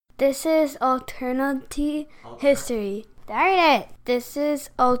This is Alternative History. Darn it! This is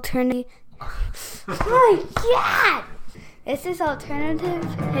Alternative... Oh my God! This is Alternative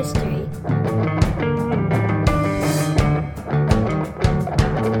History.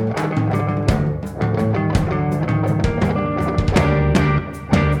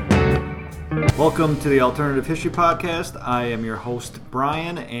 Welcome to the Alternative History Podcast. I am your host,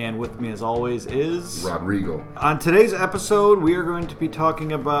 Brian, and with me as always is... Rodrigo. On today's episode, we are going to be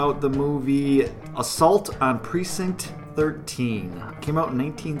talking about the movie Assault on Precinct 13. It came out in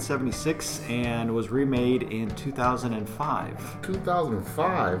 1976 and was remade in 2005.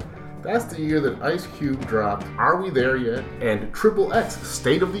 2005? That's the year that Ice Cube dropped Are We There Yet? And Triple X,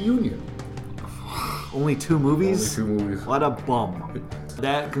 State of the Union. Only two movies? Only two movies. What a bum.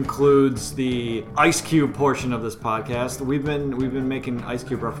 That concludes the Ice Cube portion of this podcast. We've been making Ice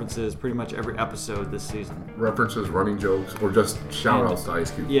Cube references pretty much every episode this season. References, running jokes, or just shout-outs to Ice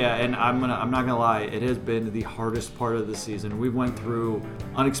Cube. Yeah, and I'm not gonna lie, it has been the hardest part of the season. We went through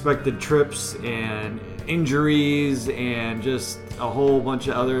unexpected trips and injuries and just a whole bunch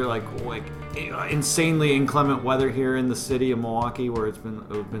of other like insanely inclement weather here in the city of Milwaukee, where it's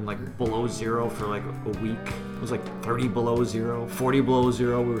been like below zero for like a week. It was like 30 below zero, 40 below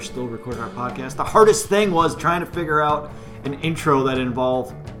zero. We were still recording our podcast. The hardest thing was trying to figure out an intro that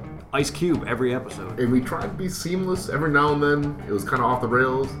involved Ice Cube every episode. And we tried to be seamless every now and then. It was kind of off the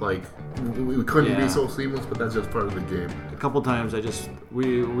rails. Like we couldn't be so seamless, but that's just part of the game. A couple times I just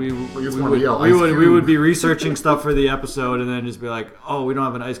we would be researching stuff for the episode and then just be like, oh, we don't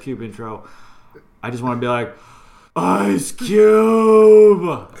have an Ice Cube intro. I just want to be like, Ice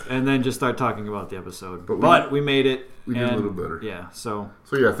Cube! And then just start talking about the episode. But we made it. We did a little better. Yeah, So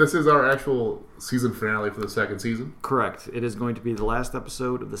yes, this is our actual season finale for the second season. Correct. It is going to be the last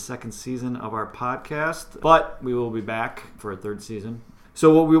episode of the second season of our podcast. But we will be back for a third season.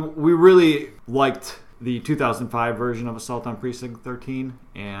 So what we really liked the 2005 version of Assault on Precinct 13.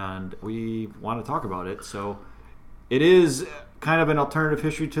 And we want to talk about it. So it is kind of an alternative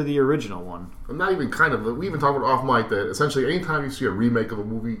history to the original one. Not even kind of. We even talked about off mic that essentially anytime you see a remake of a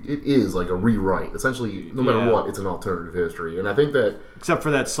movie, it is like a rewrite. Essentially, no matter what, it's an alternative history. And I think that... Except for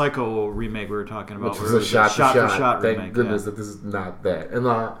that Psycho remake we were talking about. Which was a shot-for-shot remake. Thank goodness that this is not that. And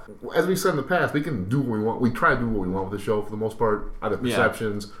as we said in the past, we can do what we want. We try to do what we want with the show for the most part. Either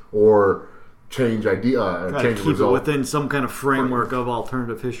perceptions or change idea. Try change to keep result. it within some kind of framework of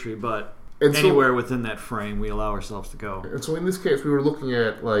alternative history, but... And anywhere within that frame, we allow ourselves to go. And so in this case, we were looking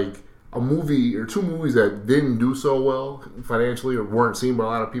at like a movie or two movies that didn't do so well financially or weren't seen by a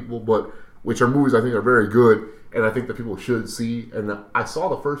lot of people, but which are movies I think are very good and I think that people should see. And I saw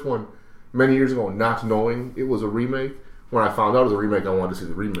the first one many years ago not knowing it was a remake. When I found out it was a remake, I wanted to see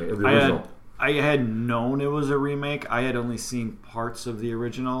the remake, the original. I had known it was a remake. I had only seen parts of the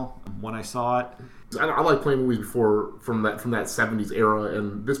original when I saw it. I like playing movies before from that 70s era,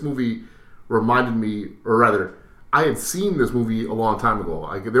 and this movie reminded me, or rather, I had seen this movie a long time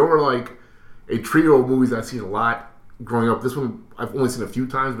ago. There were like a trio of movies I've seen a lot growing up. This one I've only seen a few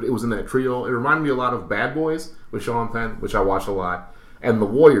times, but it was in that trio. It reminded me a lot of Bad Boys with Sean Penn, which I watched a lot, and The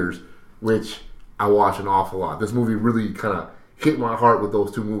Warriors, which I watched an awful lot. This movie really kind of hit my heart with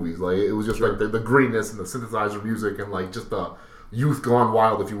those two movies. Like it was just like the grittiness and the synthesizer music and like just the youth gone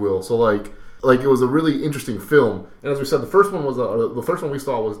wild, if you will. So like it was a really interesting film. And as we said, the first one we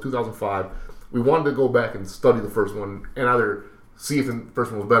saw was 2005. We wanted to go back and study the first one and either see if the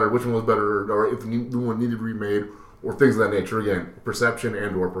first one was better, which one was better, or if the new one needed remade, or things of that nature. Again, perception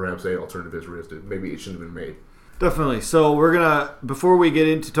and or perhaps an alternative history as to maybe it shouldn't have been made. Definitely. So we're gonna, before we get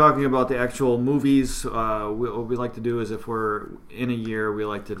into talking about the actual movies, what we like to do is if we're in a year, we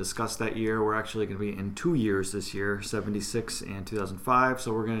like to discuss that year. We're actually going to be in 2 years this year, 76 and 2005.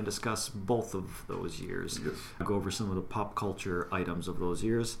 So we're going to discuss both of those years. Yes. Go over some of the pop culture items of those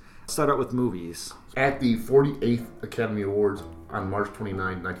years. Start out with movies. At the 48th Academy Awards on March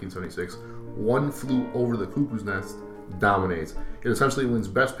 29, 1976, One Flew Over the Cuckoo's Nest dominates. It essentially wins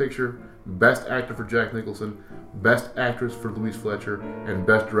Best Picture, Best Actor for Jack Nicholson, Best Actress for Louise Fletcher, and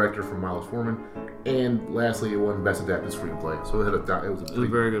Best Director for Milos Forman. And lastly, it won Best Adapted Screenplay. So it was a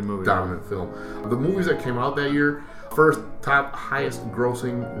very good movie. Dominant film. The movies that came out that year, first top highest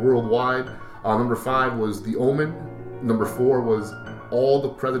grossing worldwide. Number 5 was The Omen. Number 4 was All the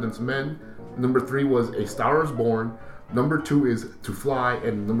President's Men. Number 3 was A Star is Born. Number 2 is To Fly.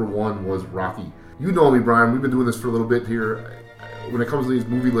 And number 1 was Rocky. You know me, Brian. We've been doing this for a little bit here. When it comes to these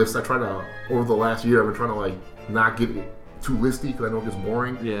movie lists, I try to, over the last year, I've been trying to like not get too listy because I know it gets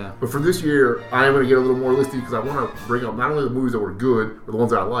boring. Yeah. But for this year, I am going to get a little more listy because I want to bring up not only the movies that were good, but the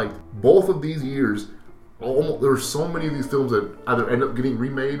ones that I liked. Both of these years there's so many of these films that either end up getting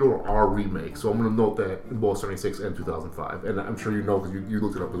remade or are remakes. So I'm going to note that in both 76 and 2005. And I'm sure you know because you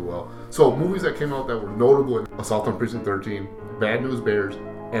looked it up as well. So movies that came out that were notable in Assault on Precinct 13, Bad News Bears,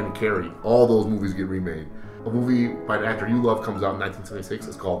 and Carrie. All those movies get remade. A movie by an actor you love comes out in 1976.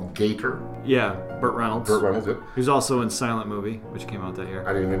 It's called Gator. Yeah, Burt Reynolds. Burt Reynolds, yep. He was also in Silent Movie, which came out that year.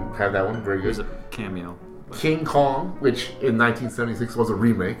 I didn't even have that one. Very It was good. a cameo. King Kong, which in 1976 was a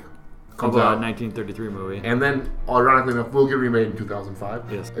remake. Comes Of a out. 1933 movie. And then, ironically enough, will get remade in 2005.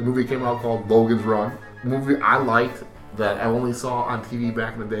 Yes. A movie came out called Logan's Run. A movie I liked that I only saw on TV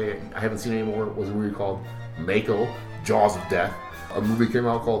back in the day, I haven't seen anymore, was a movie called Mako, Jaws of Death. A movie came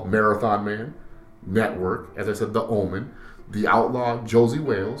out called Marathon Man, Network, as I said, The Omen, The Outlaw Josie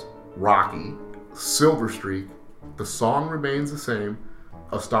Wales, Rocky, Silver Streak, The Song Remains the Same,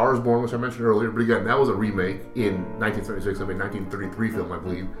 A Star is Born, which I mentioned earlier, but again, that was a remake in 1976 of a 1933 film, I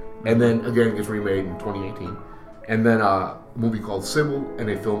believe. And then, again, it gets remade in 2018. And then a movie called Sybil and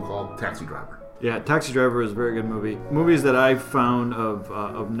a film called Taxi Driver. Yeah, Taxi Driver is a very good movie. Movies that I found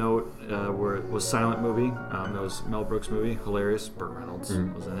of note was Silent Movie. That was Mel Brooks' movie. Hilarious. Burt Reynolds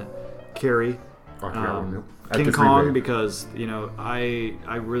was in it. Carrie. King Kong remade. Because I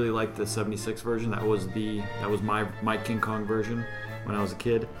really liked the 76 version. That was my King Kong version when I was a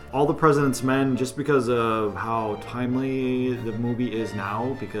kid. All the President's Men, just because of how timely the movie is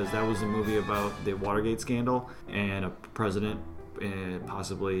now, because that was a movie about the Watergate scandal and a president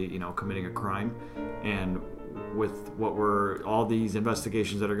possibly committing a crime, and with what were all these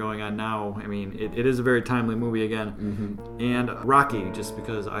investigations that are going on now, I mean it is a very timely movie again. And Rocky, just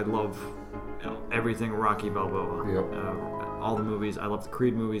because I love everything Rocky Balboa. Yep. All the movies. I love the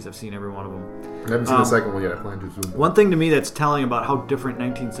Creed movies. I've seen every one of them. I haven't seen the second one yet. I plan to soon. One thing to me that's telling about how different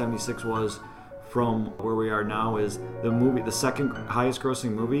 1976 was from where we are now is the second highest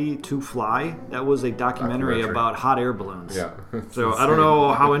grossing movie, To Fly. That was a documentary about hot air balloons. Yeah. So I don't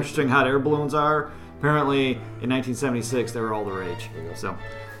know how interesting hot air balloons are. Apparently in 1976 they were all the rage. So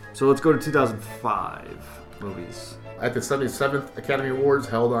let's go to 2005 movies. At the 77th Academy Awards,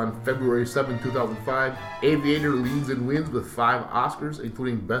 held on February 7, 2005, Aviator leads and wins with 5 Oscars,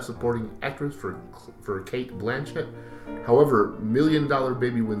 including Best Supporting Actress for Cate Blanchett. However, Million Dollar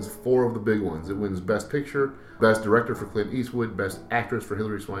Baby wins 4 of the big ones. It wins Best Picture, Best Director for Clint Eastwood, Best Actress for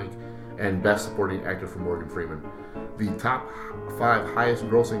Hilary Swank, and Best Supporting Actor for Morgan Freeman. The top 5 highest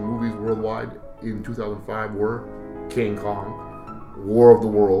grossing movies worldwide in 2005 were King Kong, War of the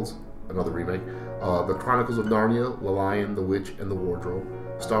Worlds, another remake, The Chronicles of Narnia, The Lion, the Witch, and the Wardrobe,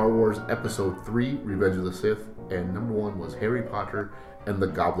 Star Wars Episode 3, Revenge of the Sith, and number 1 was Harry Potter and the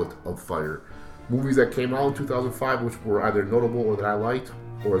Goblet of Fire. Movies that came out in 2005, which were either notable or that I liked,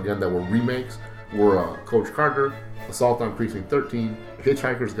 or again that were remakes, were Coach Carter, Assault on Precinct 13,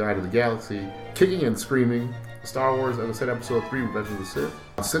 Hitchhiker's Guide to the Galaxy, Kicking and Screaming, Star Wars, as I said, Episode 3, Revenge of the Sith,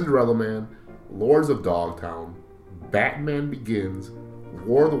 Cinderella Man, Lords of Dogtown, Batman Begins,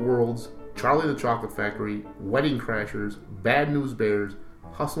 War of the Worlds, Charlie the Chocolate Factory, Wedding Crashers, Bad News Bears,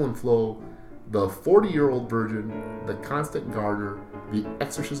 Hustle and Flow, The 40-Year-Old Virgin, The Constant Gardener, The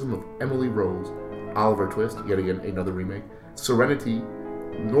Exorcism of Emily Rose, Oliver Twist, yet again another remake, Serenity,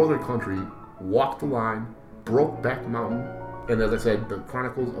 Northern Country, Walk the Line, Brokeback Mountain, and as I said, The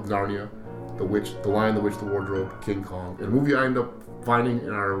Chronicles of Narnia, The Witch, The Lion, the Witch, the Wardrobe, King Kong. And a movie I ended up finding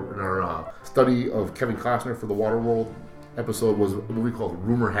in our study of Kevin Costner for the Waterworld episode was a movie called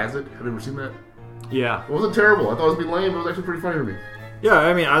Rumor Has It. Have you ever seen that? Yeah. It wasn't terrible. I thought it was be lame, but it was actually pretty funny to me. Yeah,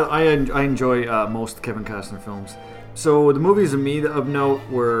 I mean, I enjoy most Kevin Costner films. So the movies of note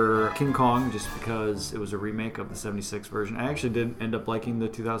were King Kong, just because it was a remake of the 76 version. I actually did end up liking the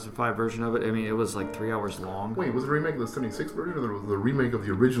 2005 version of it. I mean, it was like 3 hours long. Wait, was it a remake of the 76 version, or was it the remake of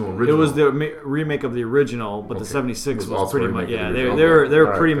the original? It was the remake of the original, but Okay. the 76 It was was pretty also a much, remake yeah, of the they original. were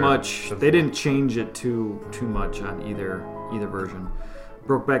Okay. All pretty right, much, fair. they didn't change it too much on either version.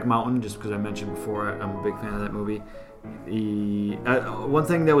 Brokeback Mountain, just because I mentioned before, I'm a big fan of that movie. One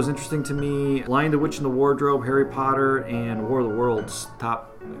thing that was interesting to me, Lion, the Witch, and the Wardrobe, Harry Potter, and War of the Worlds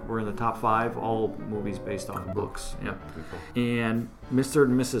were in the top 5, all movies based off of books. Yeah. And Mr.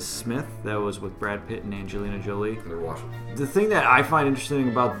 and Mrs. Smith, that was with Brad Pitt and Angelina Jolie. Never watched it. The thing that I find interesting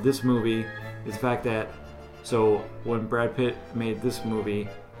about this movie is the fact that, so when Brad Pitt made this movie,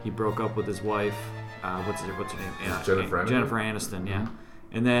 he broke up with his wife. What's her name? Jennifer Aniston. Jennifer Aniston, yeah.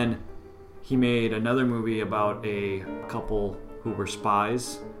 And then he made another movie about a couple who were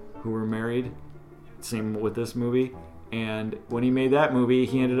spies who were married. Same with this movie. And when he made that movie,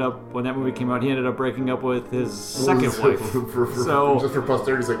 when that movie came out, he ended up breaking up with his second wife. Just for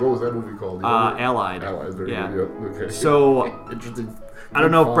posterity's sake, what was that movie called? Allied. Allied, very Yeah. good. Yeah. Okay. So interesting I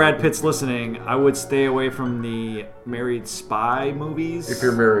don't know if Brad Pitt's listening. I would stay away from the married spy movies. If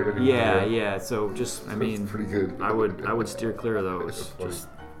you're married. Yeah. So just, I mean, pretty good. I would steer clear of those. Just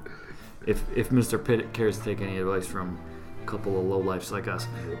if Mr. Pitt cares to take any advice from a couple of lowlifes like us.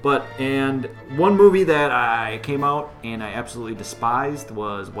 And one movie that I came out and I absolutely despised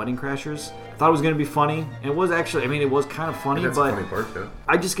was Wedding Crashers. I thought it was going to be funny. It was actually, I mean, it was kind of funny, That's but a funny part, yeah.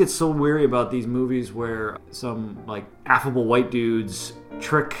 I just get so weary about these movies where some like affable white dudes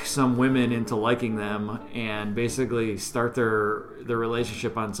trick some women into liking them and basically start their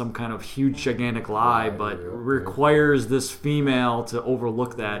relationship on some kind of huge gigantic lie, but requires this female to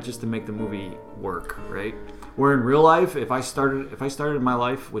overlook that just to make the movie work, right? Where in real life, if I started my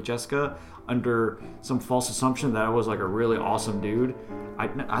life with Jessica under some false assumption that I was like a really awesome dude,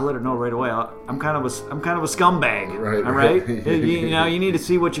 I let her know right away. I'm kind of a scumbag. Right. All right. You need to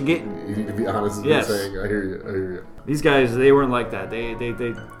see what you're getting. You need to be honest in Yes. saying, I hear you. These guys, they weren't like that. They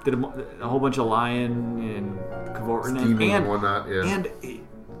did a whole bunch of lying and cavorting Scheming and whatnot, yeah. And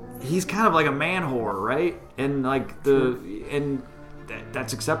he's kind of like a man whore, right? And like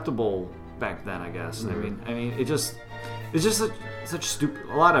that's acceptable back then, I guess. Mm-hmm. I mean, it's just such stupid.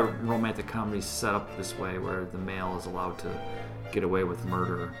 A lot of romantic comedies set up this way, where the male is allowed to get away with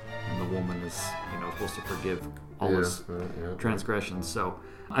murder, and the woman is, supposed to forgive all his transgressions. So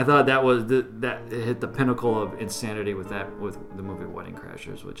I thought that was that it hit the pinnacle of insanity with the movie Wedding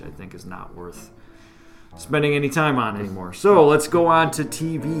Crashers, which I think is not worth spending any time on anymore. So let's go on to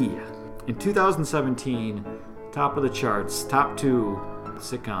TV. In 2017, top of the charts, top 2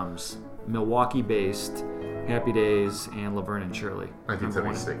 sitcoms, Milwaukee-based Happy Days and Laverne and Shirley.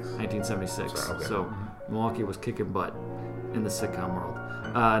 1976. Sorry, okay. So Milwaukee was kicking butt in the sitcom world.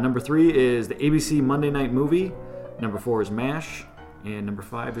 Number 3 is the ABC Monday Night Movie. Number 4 is MASH. And number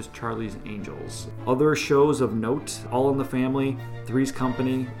 5 is Charlie's Angels. Other shows of note: All in the Family, Three's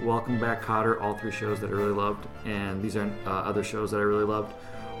Company, Welcome Back, Kotter, all 3 shows that I really loved. And these are other shows that I really loved: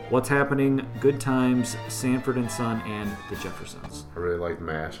 What's Happening, Good Times, Sanford and Son, and The Jeffersons. I really liked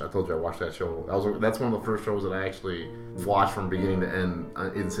MASH. I told you I watched that show. That's one of the first shows that I actually watched from beginning to end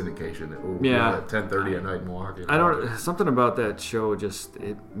in syndication. At 10:30 at night in Milwaukee. Something about that show just,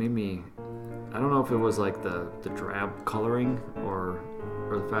 it made me, I don't know if it was like the drab coloring or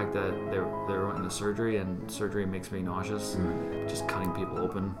the fact that they went into surgery, and surgery makes me nauseous. Just cutting people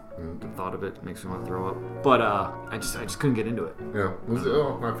open, the thought of it makes me want to throw up. But I just couldn't get into it. Yeah,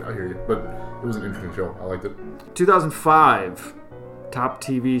 I hear you. But it was an interesting show. I liked it. 2005, top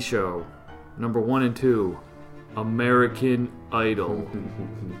TV show, number 1 and 2, American Idol.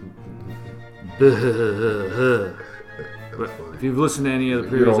 But if you've listened to any of the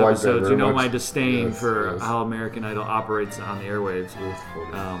previous episodes, you know my disdain for how American Idol operates on the airwaves.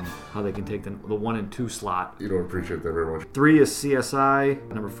 How they can take the 1 and 2 slot. You don't appreciate that very much. 3 is CSI.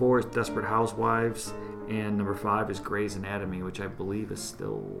 Number 4 is Desperate Housewives. And number 5 is Grey's Anatomy, which I believe is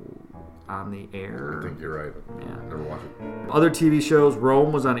still on the air. I think you're right. Yeah. Never watched it. Other TV shows: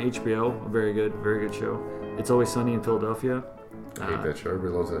 Rome was on HBO. A very good show. It's Always Sunny in Philadelphia. I hate that show.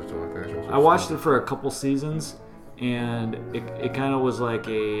 Everybody loves that show. I watched it for a couple seasons, and it kind of was like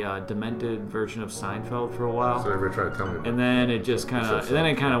a demented version of Seinfeld for a while. So everybody tried to tell me about it. And then it just kind of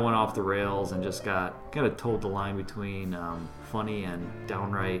went off the rails and just got kind of towed the line between funny and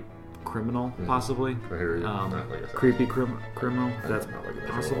downright criminal, possibly. I hear you. Creepy criminal. If that's not like that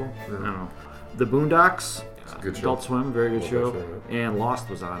possible. show. I don't know. The Boondocks. Good show. Adult Swim, very good show. That show, And Lost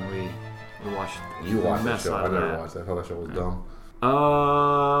was on. We watched. You watched that mess show. out I of never that. watched that. I thought that show was dumb.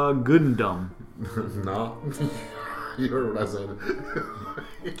 Good and dumb. No. You heard what I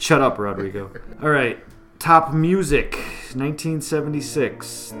said. Shut up, Rodrigo. All right. Top music,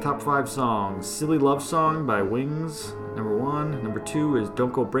 1976. Top 5 songs: Silly Love Song by Wings, number 1. Number 2 is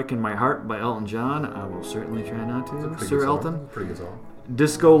Don't Go Breaking My Heart by Elton John. I will certainly try not to. Sir Elton. Pretty good song.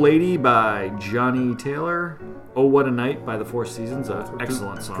 Disco Lady by Johnny Taylor. Oh What a Night by The Four Seasons. An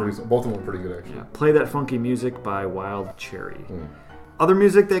excellent song. Both of them are pretty good, actually. Yeah. Play That Funky Music by Wild Cherry. Other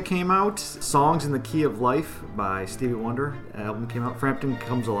music that came out: Songs in the Key of Life by Stevie Wonder. An album came out. Frampton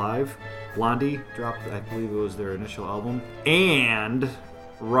Comes Alive. Blondie dropped, I believe it was their initial album. And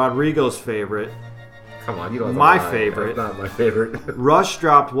Rodrigo's favorite. Come on, you don't. My favorite. That's not my favorite. Rush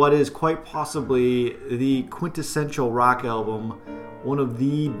dropped what is quite possibly the quintessential rock album, one of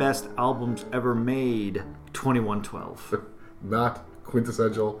the best albums ever made, 2112. Not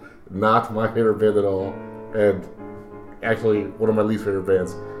quintessential, not my favorite band at all, and actually one of my least favorite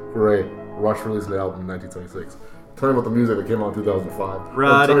bands. Hooray, Rush released an album in 1976. Tell me about the music that came out in 2005.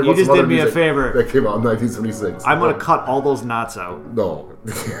 Rod, you just did me a favor. That came out in 1976. I'm going to cut all those knots out. No.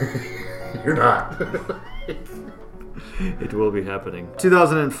 You're not. It will be happening.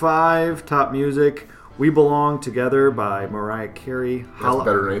 2005, top music, We Belong Together by Mariah Carey. That's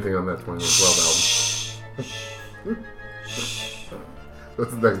better than anything on that 2112 album.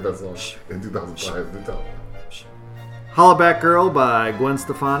 That's the next best song in 2005. Good tell. Hollaback Girl by Gwen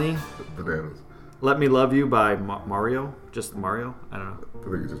Stefani. Bananas. Let Me Love You by Mario. Just Mario? I don't know. I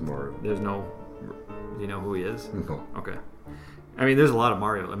think it's just Mario. There's no... Do you know who he is? No. Okay. I mean, there's a lot of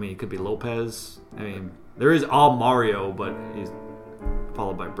Mario. I mean, it could be Lopez. I mean, there is all Mario, but he's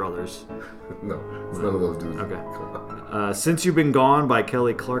followed by brothers. No, it's none of those dudes. Okay. Since You've Been Gone by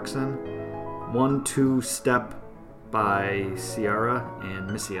Kelly Clarkson. 1-2 Step by Ciara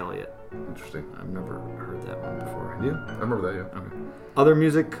and Missy Elliott. Interesting. I've never heard that one before. Have you? I remember that, yeah. Okay. Other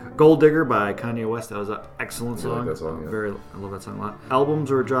music, Gold Digger by Kanye West. That was an excellent song. I like that song, yeah. I love that song a lot.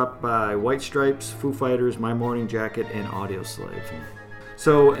 Albums were dropped by White Stripes, Foo Fighters, My Morning Jacket, and Audioslave.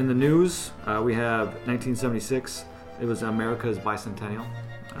 So in the news, we have 1976. It was America's bicentennial.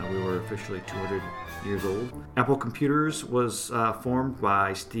 We were officially 200 years old. Apple Computers was formed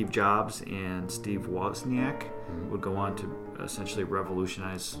by Steve Jobs and Steve Wozniak. Would go on to essentially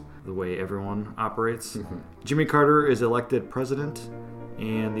revolutionize the way everyone operates. Jimmy Carter is elected president,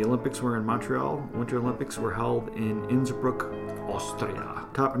 and the Olympics were in Montreal. Winter Olympics were held in Innsbruck, Austria.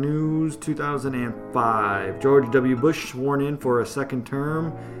 Top news 2005. George W. Bush sworn in for a second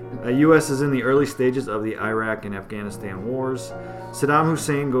term. U.S. is in the early stages of the Iraq and Afghanistan wars. Saddam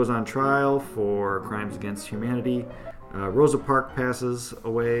Hussein goes on trial for crimes against humanity. Rosa Parks passes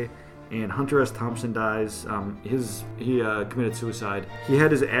away. And Hunter S. Thompson dies. He committed suicide. He had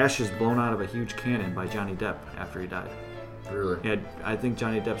his ashes blown out of a huge cannon by Johnny Depp after he died. Really? I think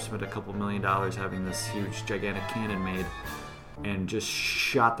Johnny Depp spent a couple $1 million having this huge, gigantic cannon made, and just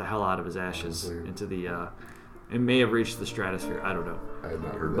shot the hell out of his ashes into the. It may have reached the stratosphere. I don't know. I had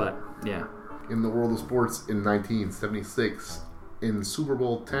not heard but, that. Yeah. In the world of sports, in 1976, in Super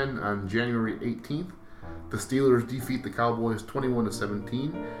Bowl X on January 18th. The Steelers defeat the Cowboys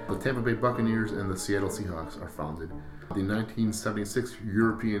 21-17. The Tampa Bay Buccaneers and the Seattle Seahawks are founded. The 1976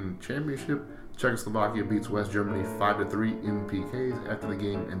 European Championship, Czechoslovakia beats West Germany 5-3 in PKs after the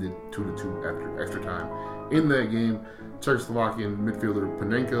game ended 2-2 after extra time. In that game, Czechoslovakian midfielder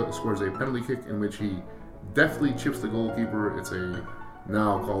Panenka scores a penalty kick in which he deftly chips the goalkeeper. It's a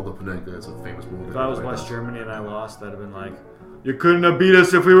now called the Panenka. It's a famous move. If I was West Germany and I lost, that'd have been like, you couldn't have beat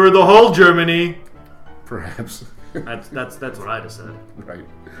us if we were the whole Germany. Perhaps. That's what I'd have said. Right.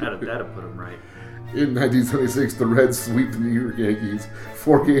 That'd have put him right. In 1976, the Reds sweep the New York Yankees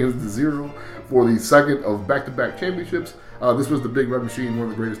 4-0 for the second of back-to-back championships. This was the Big Red Machine, one of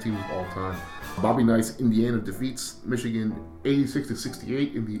the greatest teams of all time. Bobby Knight's Indiana defeats Michigan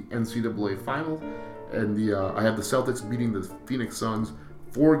 86-68 in the NCAA final. And I have the Celtics beating the Phoenix Suns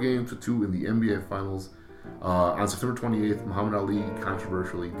 4-2 in the NBA finals. On September 28th, Muhammad Ali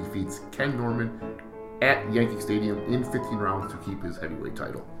controversially defeats Ken Norman at Yankee Stadium in 15 rounds to keep his heavyweight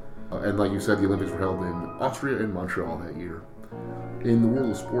title. And like you said, the Olympics were held in Austria and Montreal that year. In the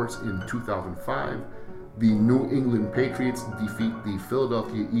world of sports, in 2005, the New England Patriots defeat the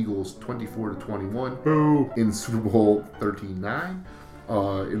Philadelphia Eagles 24-21 in Super Bowl 39.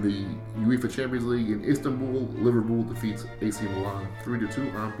 In the UEFA Champions League in Istanbul, Liverpool defeats AC Milan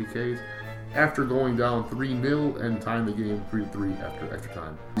 3-2 on PKs. After going down 3-0 and tying the game 3-3 after extra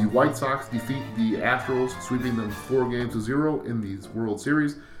time. The White Sox defeat the Astros, sweeping them 4-0 in the World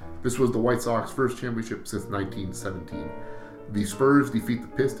Series. This was the White Sox first championship since 1917. The Spurs defeat the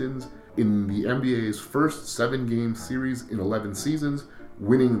Pistons in the NBA's first 7-game series in 11 seasons,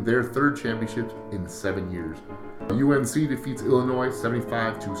 winning their third championship in 7 years. UNC defeats Illinois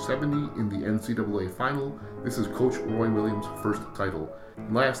 75-70 in the NCAA final. This is Coach Roy Williams' first title.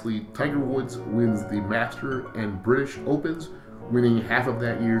 Lastly, Tiger Woods wins the Master and British Opens, winning half of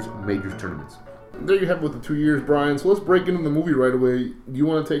that year's major tournaments. There you have it with the 2 years, Brian. So let's break into the movie right away. Do you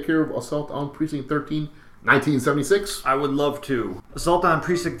want to take care of Assault on Precinct 13, 1976? I would love to. Assault on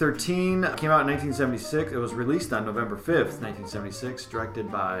Precinct 13 came out in 1976. It was released on November 5th, 1976,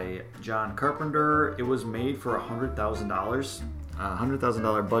 directed by John Carpenter. It was made for $100,000,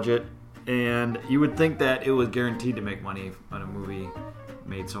 $100,000 budget. And you would think that it was guaranteed to make money on a movie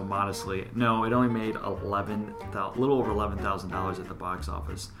made so modestly. No, it only made a little over $11,000 at the box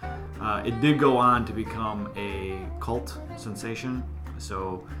office. It did go on to become a cult sensation.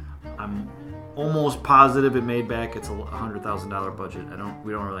 So I'm almost positive it made back its $100,000 budget.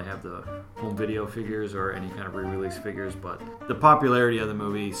 We don't really have the home video figures or any kind of re-release figures, but the popularity of the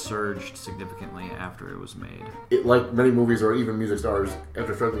movie surged significantly after it was made. It, like many movies or even music stars,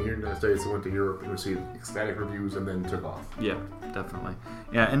 after struggling here in the United States, it went to Europe and received ecstatic reviews and then took off. Yeah, definitely.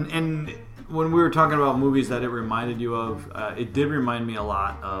 Yeah, and when we were talking about movies that it reminded you of, it did remind me a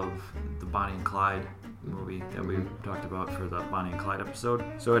lot of the Bonnie and Clyde movie that we talked about for the Bonnie and Clyde episode.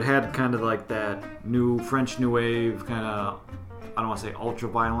 So it had kind of like that French New Wave kind of, I don't want to say ultra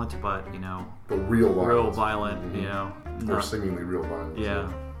violent, but but real violent, or seemingly real violence.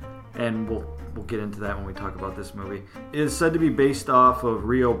 Yeah, and we'll get into that when we talk about this movie. It is said to be based off of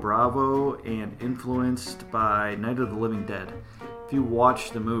Rio Bravo and influenced by Night of the Living Dead. If you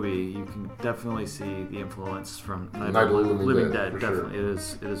watch the movie, you can definitely see the influence from Night of the Living Dead. Definitely, sure. It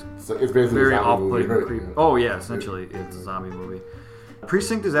is it's basically very a zombie off-putting, movie, creepy. Yeah. Oh yeah, essentially it's a zombie movie.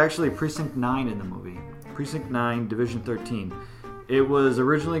 Precinct is actually Precinct 9 in the movie. Precinct 9, Division 13. It was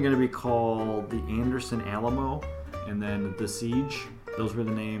originally going to be called the Anderson Alamo, and then the Siege. Those were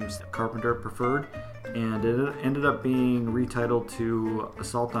the names Carpenter preferred, and it ended up being retitled to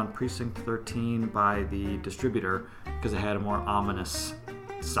Assault on Precinct 13 by the distributor because it had a more ominous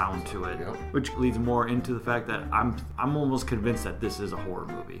sound to it, which leads more into the fact that I'm almost convinced that this is a horror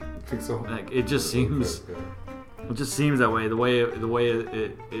movie. I think so. Like it just seems that way. The way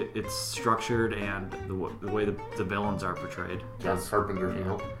it's structured and the way the villains are portrayed. John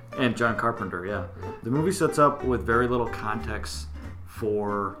Carpenter, and John Carpenter, yeah. The movie sets up with very little context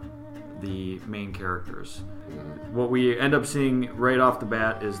for the main characters. What we end up seeing right off the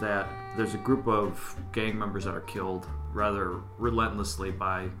bat is that there's a group of gang members that are killed rather relentlessly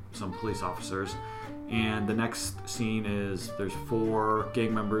by some police officers, and the next scene is there's 4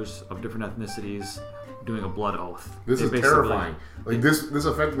 gang members of different ethnicities doing a blood oath. This is terrifying. Like this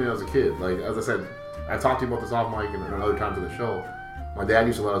affected me as a kid. Like as I said, I talked to you about this off mic and other times in the show. My dad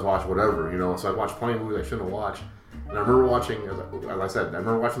used to let us watch whatever, so I watched plenty of movies I shouldn't have watched. And I remember watching, as I said,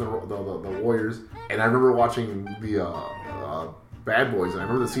 the Warriors, and I remember watching the Bad Boys, and I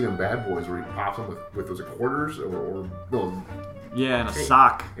remember the scene in Bad Boys where he pops them with was it quarters or no? Yeah, and a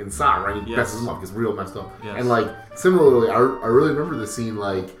sock. In sock, right? He messes them up, gets real messed up. Yes. And like similarly, I really remember the scene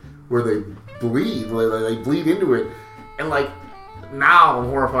like where they bleed, they bleed into it, and like now I'm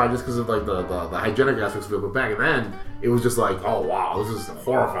horrified just because of like the hygienic aspects of it. But back then, it was just like, oh wow, this is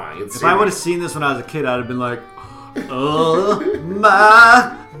horrifying. If I would have seen this when I was a kid, I'd have been like, oh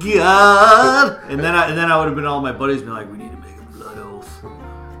my god! And then I would have been all my buddies been like, we need to make a blood oath.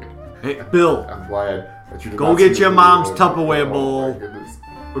 Hey, Bill, I'm glad that you did go not get see your this mom's movie. Tupperware Oh, bowl. my goodness.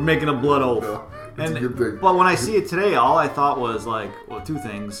 We're making a blood oath. No, it's a good thing. But when I see it today, all I thought was like, well, 2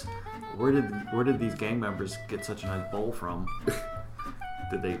 things. Where did these gang members get such a nice bowl from?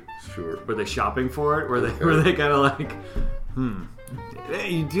 Were they shopping for it? Were they kind of like,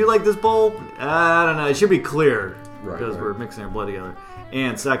 hey, do you like this bowl? I don't know. It should be clear because we're mixing our blood together.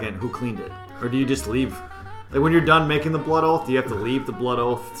 And second, who cleaned it? Or do you just leave? Like when you're done making the blood oath, do you have to leave the blood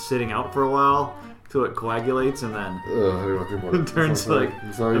oth sitting out for a while till it coagulates and then it turns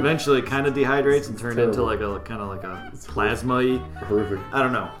eventually kind of dehydrates and turns into like a kind of like a plasma-y? Horrific. I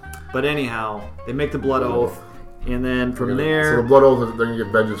don't know. But anyhow, they make the blood oath. And then from there... So the blood oath, they're going to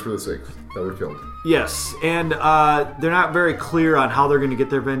get vengeance for the 6 that were killed. Yes, and they're not very clear on how they're going to get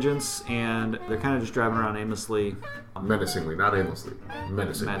their vengeance, and they're kind of just driving around aimlessly. Menacingly, not aimlessly.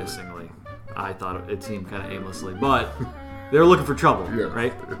 Menacingly. I thought it seemed kind of aimlessly, but they're looking for trouble,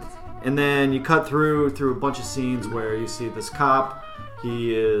 right? And then you cut through a bunch of scenes where you see this cop.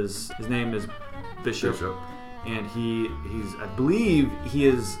 His name is Bishop. And he's I believe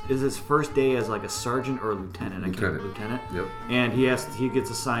is his first day as like a sergeant or a lieutenant. Lieutenant. Yep. And he gets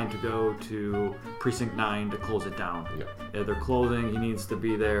assigned to go to Precinct 9 to close it down. Yep. They're closing. He needs to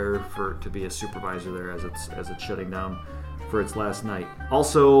be there to be a supervisor there as it's shutting down for its last night.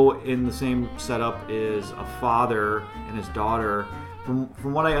 Also in the same setup is a father and his daughter.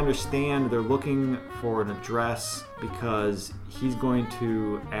 From what I understand, they're looking for an address because he's going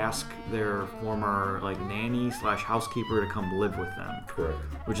to ask their former nanny / housekeeper to come live with them. Correct.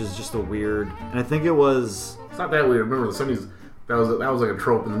 Which is just a weird. And I think it was. It's not that weird. Remember the 70s. That was like a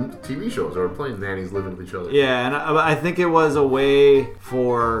trope in TV shows. They were playing nannies living with each other. Yeah, and I think it was a way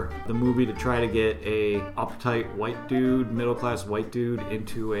for the movie to try to get a uptight white dude, middle class white dude,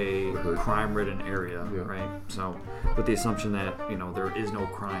 into a crime-ridden area, right? So, with the assumption that there is no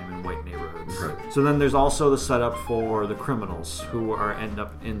crime in white neighborhoods. Right. So then there's also the setup for the criminals who end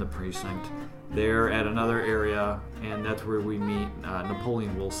up in the precinct. they're at another area, and that's where we meet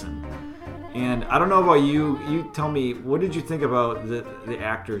Napoleon Wilson. And I don't know about you. You tell me, what did you think about the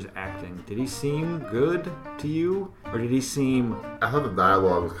actor's acting? Did he seem good to you, or did he seem? I thought the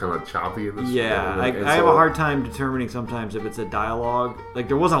dialogue was kind of choppy in this. Yeah, film, I have a hard time determining sometimes if it's a dialogue. Like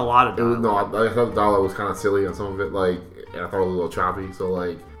there wasn't a lot of dialogue. I thought the dialogue was kind of silly on some of it. Like, and I thought it was a little choppy. So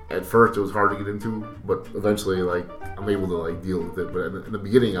like, at first it was hard to get into, but eventually like I'm able to like deal with it. But in the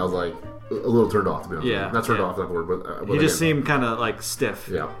beginning, I was like a little turned off. To be honest, not turned off, that word, but he just seemed kind of like stiff.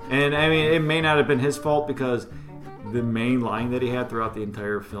 Yeah, and I mean, it may not have been his fault because the main line that he had throughout the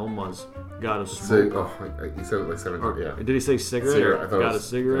entire film was "Got a smoke." He said it like 7 times. Yeah. Did he say cigarette? Got a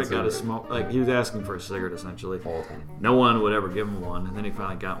cigarette. Got a smoke. Like he was asking for a cigarette essentially. All the time. No one would ever give him one, and then he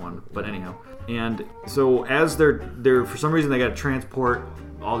finally got one. But anyhow, and so as they're for some reason they got to transport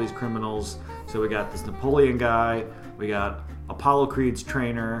all these criminals. So we got this Napoleon guy. We got Apollo Creed's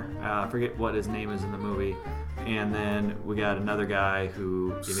trainer. I forget what his name is in the movie. And then we got another guy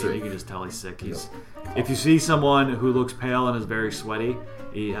who you can just tell he's sick. If you see someone who looks pale and is very sweaty,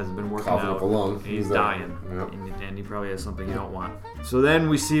 he hasn't been working out. He's dying, and he probably has something you don't want. So then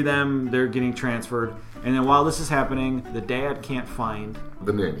we see them; they're getting transferred. And then while this is happening, the dad can't find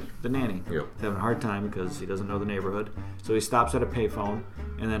the nanny. Yep. He's having a hard time because he doesn't know the neighborhood. So he stops at a payphone,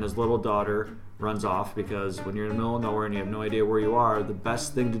 and then his little daughter runs off because when you're in the middle of nowhere and you have no idea where you are, the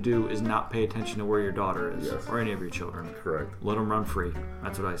best thing to do is not pay attention to where your daughter is or any of your children. Correct. Let them run free.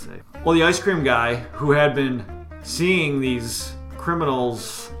 That's what I say. Well, the ice cream guy who had been seeing these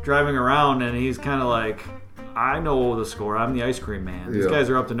criminals driving around, and he's kind of like, I know the score. I'm the ice cream man. These guys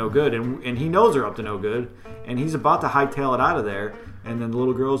are up to no good, and he knows they're up to no good, and he's about to hightail it out of there, and then the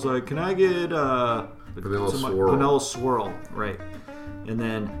little girl's like, can I get vanilla swirl? Right. And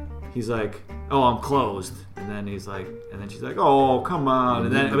then he's like, oh, I'm closed. And then he's like, and then she's like, oh, come on.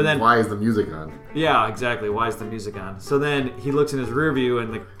 And then why is the music on? Yeah, exactly. Why is the music on? So then he looks in his rear view,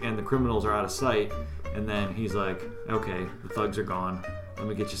 and the criminals are out of sight. And then he's like, okay, the thugs are gone. Let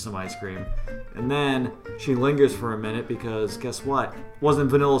me get you some ice cream. And then she lingers for a minute because guess what?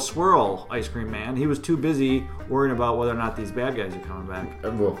 Wasn't Vanilla Swirl ice cream man. He was too busy worrying about whether or not these bad guys are coming back.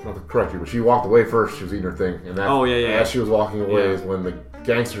 Well, not to correct you, but she walked away first. She was eating her thing. And as she was walking away is when the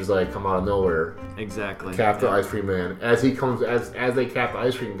gangsters like come out of nowhere. Exactly. Cap the ice cream man. As he comes, as they cap the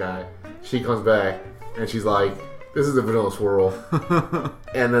ice cream guy, she comes back and she's like, "This is a Vanilla Swirl."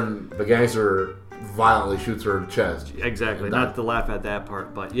 And then the gangster violently shoots her in the chest. Exactly. Not to laugh at that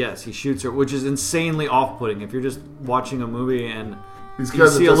part, but yes, he shoots her, which is insanely off-putting. If you're just watching a movie and you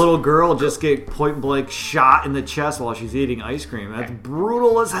see a little girl just get point-blank shot in the chest while she's eating ice cream, that's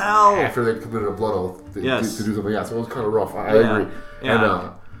brutal as hell. After they committed a blood oath to do something. Yeah, so it was kind of rough. I agree.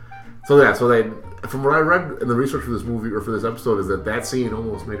 Yeah. And so they, from what I read in the research for this movie or for this episode, is that scene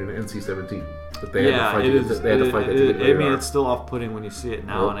almost made an NC-17. But they had to fight it. I mean, it's still off-putting when you see it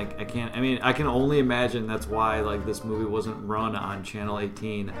now, and I can't. I mean, I can only imagine that's why like this movie wasn't run on Channel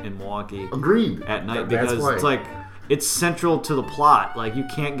 18 in Milwaukee. Agreed. At night because it's like it's central to the plot. Like you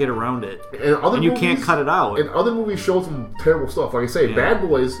can't get around it, and you can't cut it out. And other movies show some terrible stuff. Like I say, Bad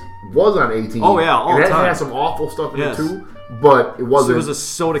Boys was on 18. Oh yeah, all the time. It had some awful stuff in it too. But it wasn't. It was a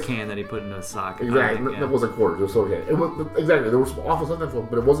soda can that he put in his socket. Exactly. That wasn't quarters. It was a soda can. It was exactly. There was some awful stuff in it,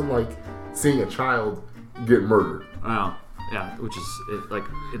 but it wasn't like seeing a child get murdered. Oh, yeah, which is like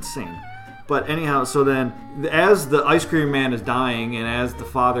insane. But anyhow, so then as the ice cream man is dying, and as the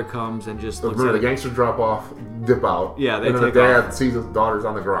father comes and just looks at the gangsters drop off, dip out. Yeah, they and then take the dad off. sees his daughter's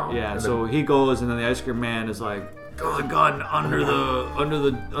on the ground. Yeah, so he goes, and then the ice cream man is like, throw the gun under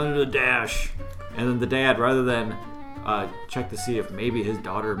the dash, and then the dad, rather than check to see if maybe his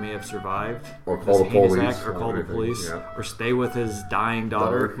daughter may have survived, or call the police, or stay with his dying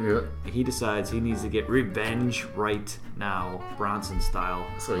daughter. He decides he needs to get revenge right now, Bronson style.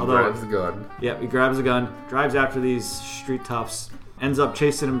 So he grabs the gun. Yeah, he grabs the gun, drives after these street toughs, ends up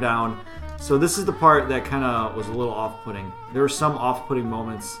chasing him down. So this is the part that kind of was a little off-putting. There were some off-putting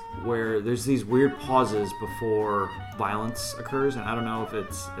moments where there's these weird pauses before violence occurs, and I don't know if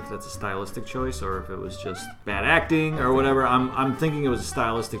that's a stylistic choice or if it was just bad acting or whatever. I'm thinking it was a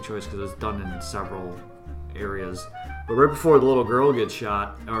stylistic choice because it was done in several areas. But right before the little girl gets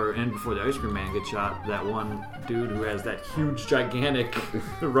shot, and before the ice cream man gets shot, that one dude who has that huge, gigantic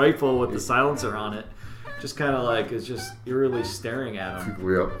rifle with the silencer on it, just kind of like is just eerily staring at him.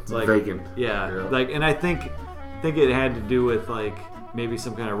 It's like vacant. Yeah, like, and I think it had to do with like maybe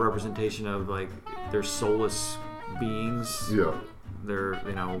some kind of representation of like their soulless beings. Yeah. they're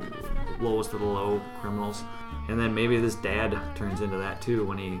lowest of the low criminals. And then maybe this dad turns into that too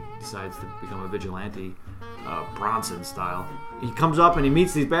when he decides to become a vigilante, Bronson style. He comes up and he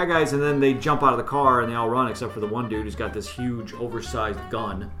meets these bad guys, and then they jump out of the car and they all run except for the one dude who's got this huge oversized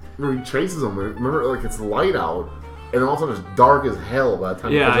gun. He chases them. Remember, like, it's light out, and all of a sudden it's dark as hell by the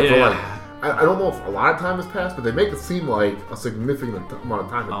time. Yeah. I don't know if a lot of time has passed, but they make it seem like a significant amount of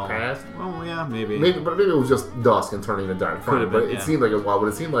time has passed. Well, yeah, maybe. But maybe it was just dusk and turning into dark. But it seemed like it was wild. But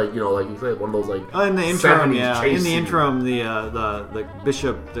it seemed like, like you said, one of those like in the interim, chase the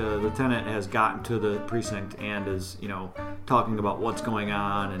bishop, the lieutenant, has gotten to the precinct and is talking about what's going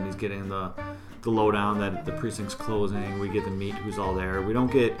on, and he's getting the lowdown that the precinct's closing. We get to meet who's all there. We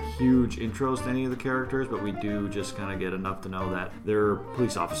don't get huge intros to any of the characters, but we do just kind of get enough to know that they're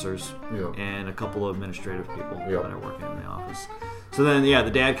police officers and a couple of administrative people that are working in the office. So then,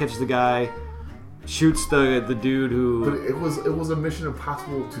 the dad catches the guy, shoots the dude who... But it was a Mission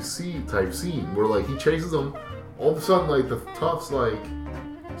Impossible to see type scene where, like, he chases them. All of a sudden, like, the toughs, like,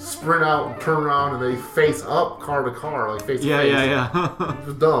 sprint out and turn around and they face up car to car, like face to face. Yeah. It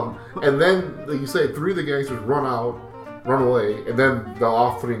was dumb. And then, like you say, 3 of the gangsters run away, and then the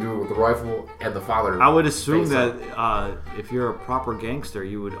off-putting dude with the rifle and the father. I would assume that if you're a proper gangster,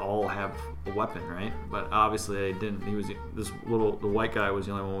 you would all have a weapon, right? But obviously they didn't. The white guy was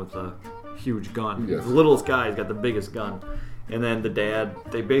the only one with a huge gun. Yes. The littlest guy, he's got the biggest gun. And then the dad,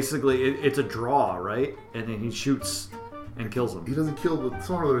 they basically, it's a draw, right? And then he shoots and kills him. He doesn't kill, but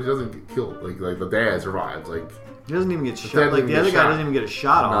somehow he doesn't get killed. Like the dad survives. Like, he doesn't even get shot. Like, the other guy doesn't even get a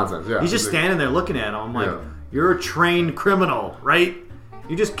shot on him. Nonsense, yeah. He's just standing there looking at him. I'm like, you're a trained criminal, right?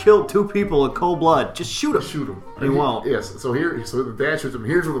 You just killed 2 people in cold blood. Just shoot him. Shoot him. He won't. Yes. So the dad shoots him.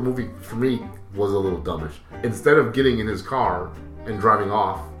 Here's where the movie, for me, was a little dumbish. Instead of getting in his car and driving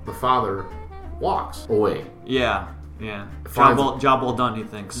off, the father walks away. Yeah. Job well done, he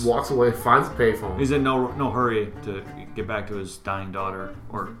thinks. Walks away, finds a payphone. He's in no hurry to get back to his dying daughter,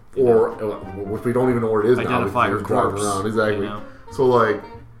 or which we don't even know where it is identify now. her corpse. Around. Exactly. So like,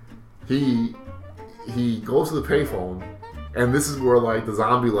 he goes to the payphone, and this is where like the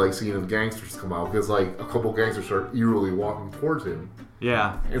zombie like scene of gangsters come out, because like a couple gangsters start eerily walking towards him.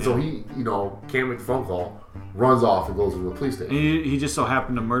 Yeah. And so he can't make the phone call, runs off and goes to the police station. He just so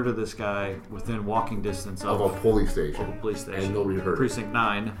happened to murder this guy within walking distance of a police station. And nobody heard Precinct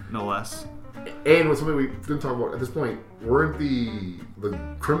 9, no less. And what's something we didn't talk about at this point, weren't the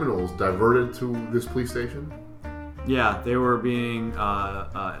criminals diverted to this police station? Yeah, they were being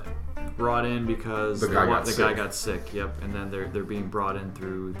brought in because the guy got sick. Yep, and then they're being brought in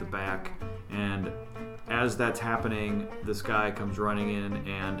through the back, and as that's happening, this guy comes running in,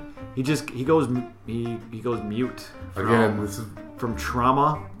 and he goes mute. This is from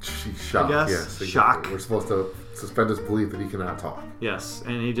trauma. Shock. I guess. Yes, exactly. Shock. We're supposed to suspend his belief that he cannot talk. Yes,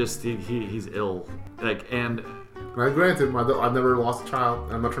 and he's ill. Granted, I've never lost a child.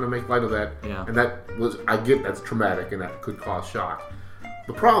 I'm not trying to make light of that. Yeah. And that's traumatic, and that could cause shock.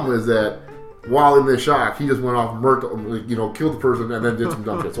 The problem is that while in this shock, he just went off and killed the person and then did some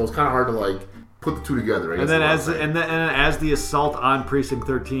dumb shit. So it's kind of hard to like put the two together. And then as the assault on Precinct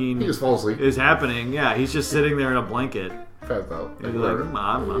 13 he just falls asleep. Is happening, he's just sitting there in a blanket. Passed out. He's like,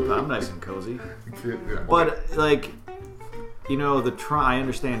 I'm nice and cozy. Yeah. But I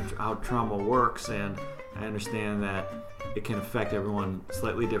understand how trauma works, and I understand that it can affect everyone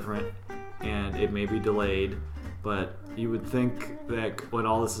slightly different, and it may be delayed. But you would think that when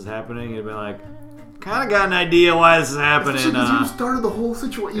all this is happening, you'd be like, kind of got an idea why this is happening. You started the whole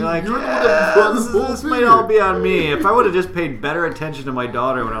situation. You're like, this might all be on me. If I would have just paid better attention to my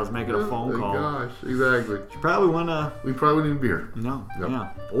daughter when I was making a phone call. Oh my gosh, exactly. We probably wouldn't even be here. No, yep.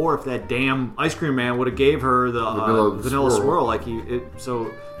 Yeah. Or if that damn ice cream man would have gave her the vanilla swirl,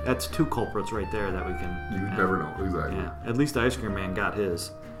 so that's 2 culprits right there that we can. You never know, exactly. Yeah. At least the ice cream man got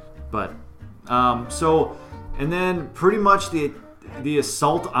his, but and then pretty much the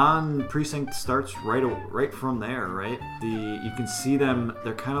assault on Precinct starts right from there, right? You can see them.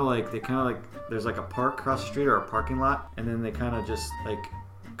 They're kind of like there's like a park across the street or a parking lot, and then they kind of just like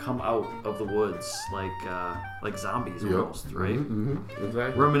come out of the woods like zombies almost, right? Mm-hmm.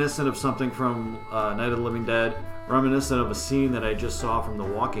 Exactly. Reminiscent of something from Night of the Living Dead. Reminiscent of a scene that I just saw from The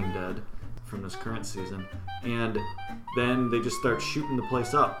Walking Dead from this current season, and then they just start shooting the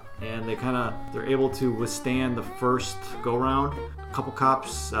place up, and they're able to withstand the first go round. A couple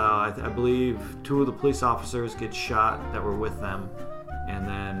cops, I believe 2 of the police officers get shot that were with them, and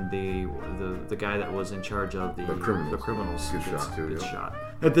then the guy that was in charge of the criminals gets shot.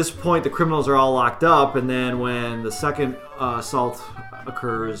 At this point, the criminals are all locked up, and then when the second assault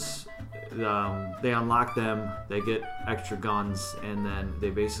occurs, they unlock them, they get extra guns, and then they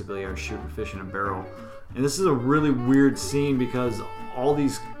basically are shooting fish in a barrel. And this is a really weird scene because all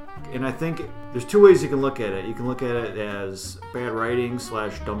these, and I think there's two ways you can look at it. You can look at it as bad writing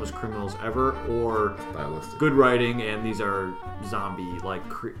 / dumbest criminals ever, or Stylistic. good writing, and these are zombie like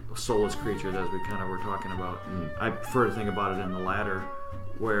soulless creatures, as we kind of were talking about. I prefer to think about it in the latter,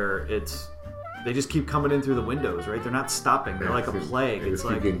 where they just keep coming in through the windows, right? They're not stopping. They're like a plague. It's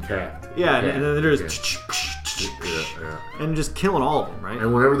like getting capped. Yeah, and then they're just and just killing all of them, right?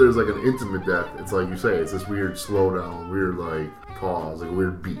 And whenever there's like an intimate death, it's like you say, it's this weird slowdown, weird like pause, like a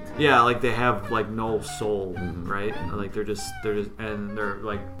weird beat. Yeah, like they have like no soul, right? Like they're just and they're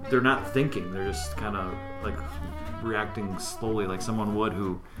like they're not thinking. They're just kind of like reacting slowly, like someone would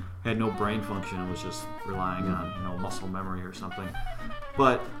who had no brain function and was just relying on muscle memory or something.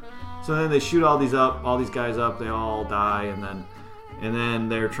 But so then they shoot all these guys up. They all die, and then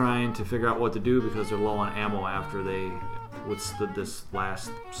they're trying to figure out what to do because they're low on ammo after they withstood this last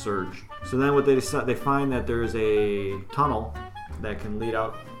surge. So then what they decide, they find that there's a tunnel that can lead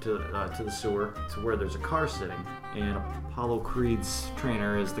out to the sewer to where there's a car sitting, and Apollo Creed's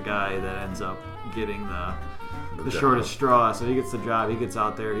trainer is the guy that ends up getting the shortest straw. So he gets the job. He gets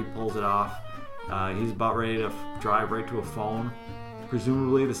out there. He pulls it off. He's about ready to drive right to a phone.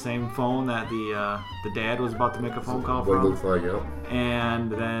 Presumably the same phone that the dad was about to make a phone call from. What it looks like, yep. And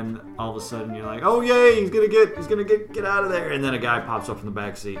then all of a sudden you're like, oh yay, he's gonna get out of there. And then a guy pops up from the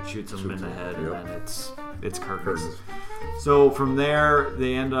back seat, shoots him in the head, and then it's curtains. So from there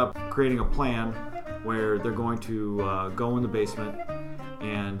they end up creating a plan where they're going to go in the basement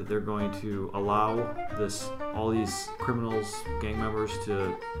and they're going to allow all these criminals, gang members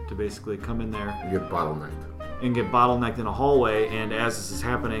to basically come in there and get bottlenecked in a hallway. And as this is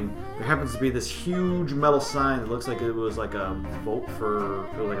happening, there happens to be this huge metal sign that looks like it was like a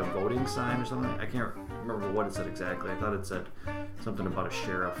voting sign or something. I can't remember what it said exactly. I thought it said something about a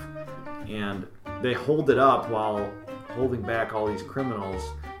sheriff. And they hold it up while holding back all these criminals.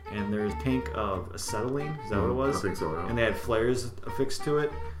 And there's a tank of acetylene. Is that what it was? I think so, yeah. And they had flares affixed to it.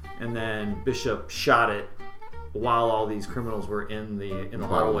 And then Bishop shot it while all these criminals were in the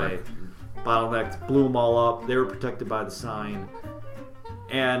hallway. Bottlenecked, blew them all up. They were protected by the sign.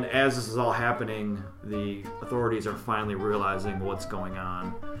 And as this is all happening, the authorities are finally realizing what's going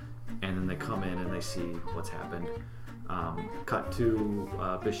on. And then they come in and they see what's happened. Cut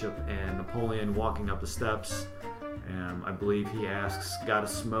to Bishop and Napoleon walking up the steps. And I believe he asks, got a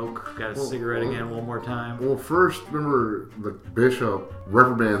smoke? Got a cigarette again one more time? Well, first, remember, the Bishop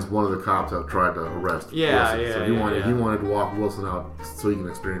reprimands one of the cops that tried to arrest Wilson. So he wanted to walk Wilson out so he can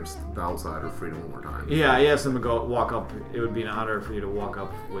experience the outside of freedom one more time. Yeah, he asked him to go walk up. It would be an honor for you to walk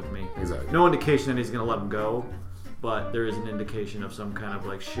up with me. Exactly. No indication that he's going to let him go, but there is an indication of some kind of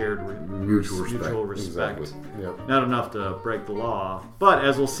like shared mutual respect. Exactly. Yep. Not enough to break the law, but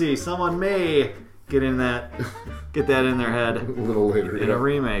as we'll see, someone may get that in their head a little later in a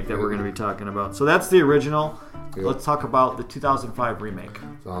remake that we're going to be talking about. So that's the original. Yep. Let's talk about the 2005 remake.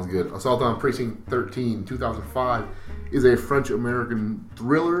 Sounds good. Assault on Precinct 13, 2005, is a French-American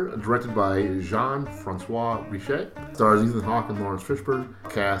thriller directed by Jean-Francois Richet. Stars Ethan Hawke and Lawrence Fishburne.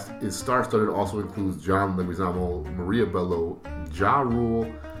 Cast is star-studded. Also includes John Leguizamo, Maria Bello, Ja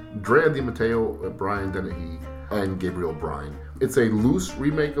Rule, Drea Di Matteo, Brian Dennehy, and Gabriel Bryan. It's a loose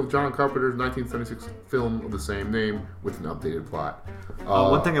remake of John Carpenter's 1976 film of the same name with an updated plot.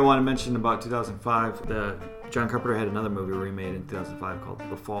 One thing I want to mention about 2005, John Carpenter had another movie remade in 2005 called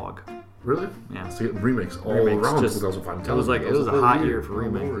The Fog. Really? Yeah. See, remakes all around 2005. It was a hot year for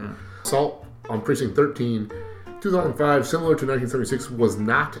remakes. Yeah. Assault on Precinct 13, 2005, similar to 1976, was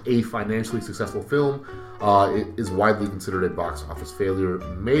not a financially successful film. It is widely considered a box office failure.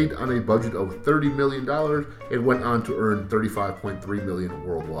 Made on a budget of $30 million, it went on to earn $35.3 million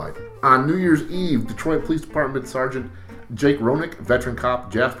worldwide. On New Year's Eve, Detroit Police Department Sergeant Jake Ronick, veteran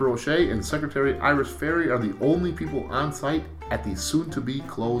cop Jasper O'Shea, and Secretary Iris Ferry are the only people on site at the soon-to-be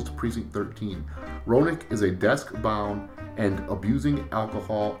closed Precinct 13. Ronick is a desk-bound and abusing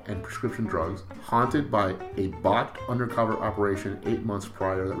alcohol and prescription drugs, haunted by a botched undercover operation 8 months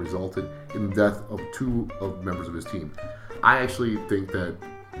prior that resulted in the death of 2 members of his team. I actually think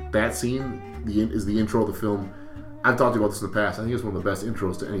that scene is the intro of the film. I've talked about this in the past. I think it's one of the best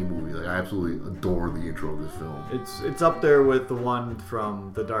intros to any movie. Like, I absolutely adore the intro of this film. It's up there with the one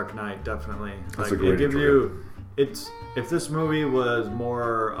from The Dark Knight, definitely. That's a great intro. If this movie was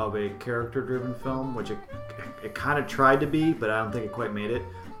more of a character-driven film, which it kind of tried to be, but I don't think it quite made it.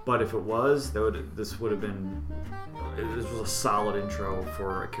 But if it was, this was a solid intro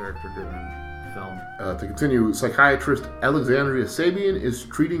for a character-driven film. To continue, psychiatrist Alexandria Sabian is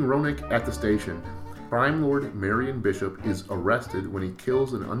treating Roenick at the station. Crime lord Marion Bishop is arrested when he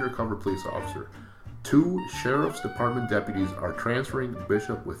kills an undercover police officer. 2 sheriff's department deputies are transferring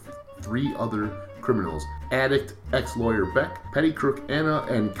Bishop with 3 other criminals: addict ex-lawyer Beck, petty crook Anna,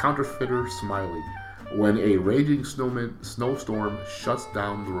 and counterfeiter Smiley, when a raging snowstorm shuts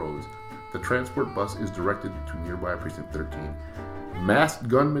down the roads. The transport bus is directed to nearby Precinct 13. Masked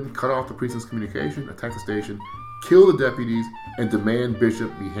gunmen cut off the precinct's communication, attack the station, kill the deputies, and demand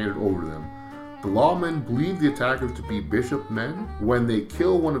Bishop be handed over to them. The lawmen believe the attackers to be Bishop men. When they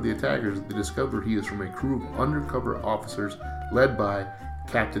kill one of the attackers, they discover he is from a crew of undercover officers led by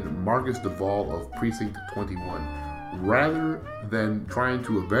Captain Marcus Duvall of Precinct 21. Rather than trying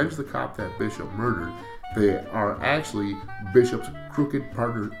to avenge the cop that Bishop murdered, they are actually Bishop's crooked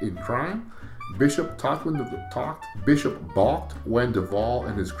partner in crime. Bishop balked when Duvall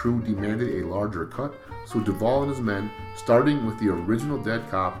and his crew demanded a larger cut, so Duvall and his men, starting with the original dead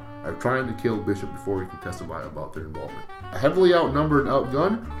cop, are trying to kill Bishop before he can testify about their involvement. Heavily outnumbered and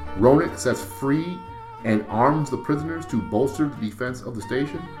outgunned, Roenick sets free and arms the prisoners to bolster the defense of the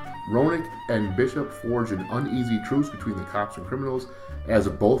station. Roenick and Bishop forge an uneasy truce between the cops and criminals, as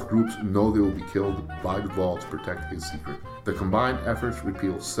both groups know they will be killed by Duvall to protect his secret. The combined efforts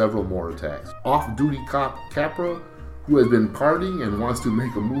repel several more attacks. Off-duty cop Capra, who has been partying and wants to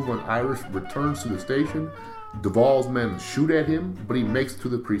make a move on Irish, returns to the station. Duvall's men shoot at him, but he makes it to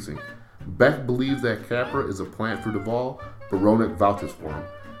the precinct. Beck believes that Capra is a plant for Duvall, but Roenick vouches for him.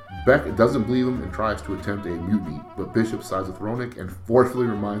 Beck doesn't believe him and tries to attempt a mutiny, but Bishop sides with Roenick and forcefully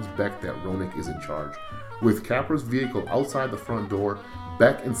reminds Beck that Roenick is in charge. With Capra's vehicle outside the front door,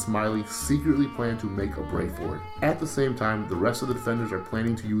 Beck and Smiley secretly plan to make a break for it. At the same time, the rest of the defenders are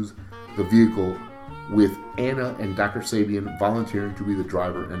planning to use the vehicle, with Anna and Dr. Sabian volunteering to be the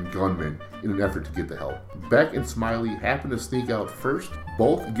driver and gunman in an effort to get the help. Beck and Smiley happen to sneak out first,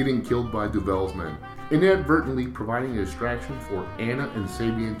 both getting killed by Duvall's men, inadvertently providing a distraction for Anna and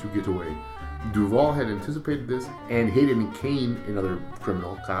Sabian to get away. Duvall had anticipated this and hidden Kane, another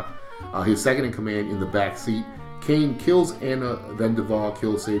criminal cop, his second in command, in the back seat. Kane kills Anna, then Duvall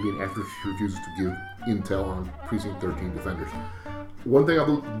kills Sabian after she refuses to give intel on Precinct 13 defenders. One thing I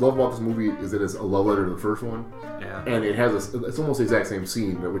love about this movie is that it's a love letter to the first one. Yeah. And it has it's almost the exact same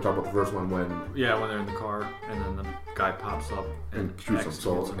scene that we talked about the first one when they're in the car and then the guy pops up and shoots him.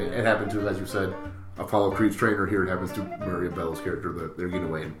 So it happened to, as you said, Apollo Creed's trainer. Here it happens to Maria Bello's character that they're getting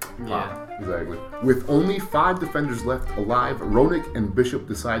away. Yeah. Exactly. With only 5 defenders left alive, Roenick and Bishop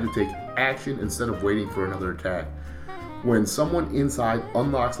decide to take action instead of waiting for another attack. When someone inside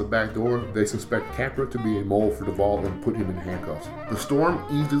unlocks the back door, they suspect Capra to be a mole for Duvall and put him in handcuffs. The storm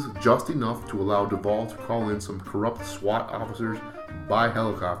eases just enough to allow Duvall to call in some corrupt SWAT officers by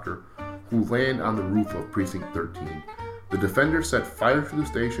helicopter, who land on the roof of Precinct 13. The defenders set fire to the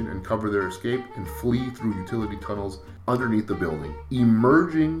station and cover their escape and flee through utility tunnels underneath the building.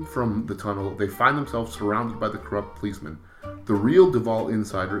 Emerging from the tunnel, they find themselves surrounded by the corrupt policemen. The real Duvall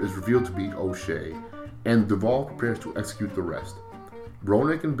insider is revealed to be O'Shea, and Duvall prepares to execute the rest.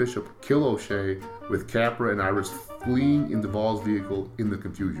 Roenick and Bishop kill O'Shea, with Capra and Iris fleeing in Duvall's vehicle in the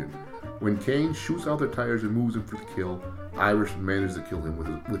confusion. When Kane shoots out their tires and moves him for the kill, Iris manages to kill him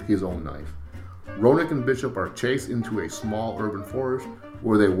with his own knife. Roenick and Bishop are chased into a small urban forest,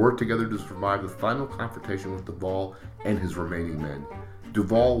 where they work together to survive the final confrontation with Duvall and his remaining men.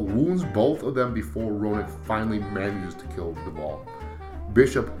 Duvall wounds both of them before Roenick finally manages to kill Duvall.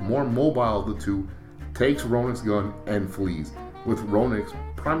 Bishop, more mobile of the two, takes Roenick's gun and flees, with Roenick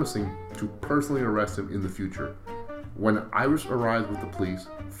promising to personally arrest him in the future. When Iris arrives with the police,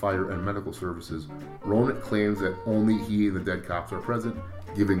 fire, and medical services, Roenick claims that only he and the dead cops are present,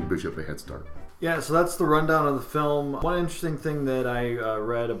 giving Bishop a head start. Yeah, so that's the rundown of the film. One interesting thing that I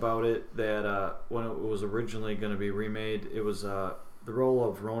read about it, that when it was originally going to be remade, it was the role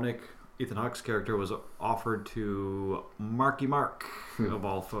of Roenick, Ethan Hawke's character, was offered to Marky Mark, of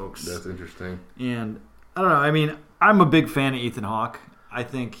all folks. That's interesting. And I don't know, I mean, I'm a big fan of Ethan Hawke. I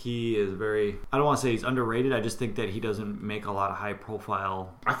think he is very, I don't want to say he's underrated, I just think that he doesn't make a lot of high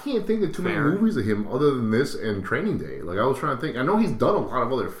profile. I can't think of too many movies of him other than this and Training Day. Like, I was trying to think, I know he's done a lot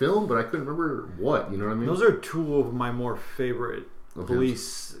of other films, but I couldn't remember what, you know what I mean? Those are 2 of my more favorite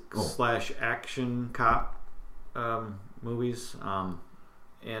police / action cop movies.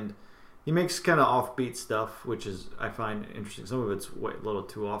 And he makes kind of offbeat stuff, which is, I find interesting. Some of it's a little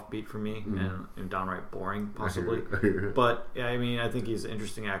too offbeat for me, and downright boring, possibly. But yeah, I mean, I think he's an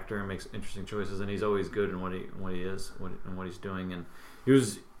interesting actor and makes interesting choices, and he's always good in what he is and what he's doing. And he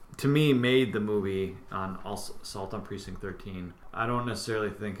was, to me, made the movie on Assault on Precinct 13 I don't necessarily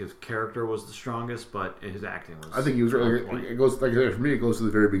think his character was the strongest, but his acting was. I think he was. It goes like for me. It goes to the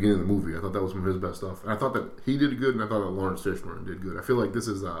very beginning of the movie. I thought that was some of his best stuff, and I thought that he did good, and I thought that Lawrence Fishburne did good. I feel like this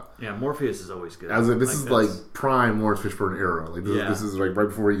is Morpheus is always good. This is like prime Lawrence Fishburne era. Like this is like right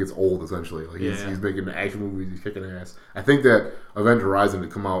before he gets old, essentially. Like he's making action movies, he's kicking ass. I think that Event Horizon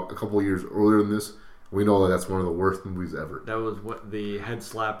had come out a couple of years earlier than this. We know that that's one of the worst movies ever. That was what the head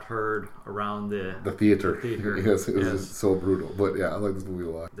slapped heard around the theater. Yes, it was just so brutal. But yeah, I like this movie a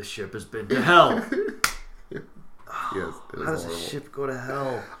lot. The ship has been to hell. Yes. How does the ship go to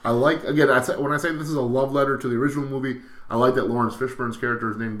hell? I like, again, when I say this is a love letter to the original movie, I like that Lawrence Fishburne's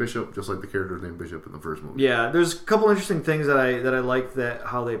character is named Bishop, just like the character is named Bishop in the first movie. Yeah, there's a couple interesting things that I like, that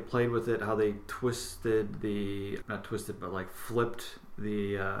how they played with it, how they flipped the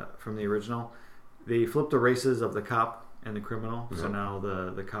from the original. They flipped the races of the cop and the criminal. So now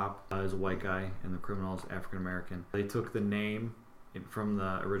the cop is a white guy and the criminal is African American. They took the name from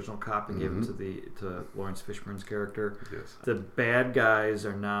the original cop and gave it to Lawrence Fishburne's character. Yes. The bad guys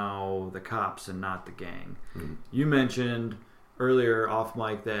are now the cops and not the gang. You mentioned earlier off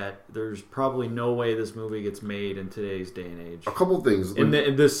mic that there's probably no way this movie gets made in today's day and age. A couple of things. In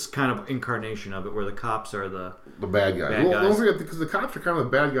this kind of incarnation of it, where the cops are the bad guys. Don't forget, because the cops are kind of the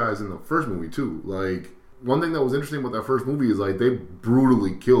bad guys in the first movie, too. Like, one thing that was interesting about that first movie is, like, they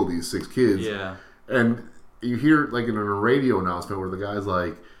brutally kill these 6 kids. Yeah. And you hear, like, in a radio announcement where the guy's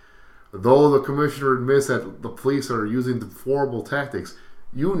like, though the commissioner admits that the police are using deplorable tactics,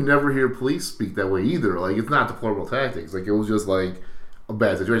 you never hear police speak that way either. Like, it's not deplorable tactics. Like, it was just, like, a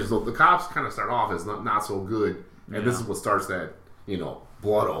bad situation. So the cops kind of start off as not so good. And this is what starts that,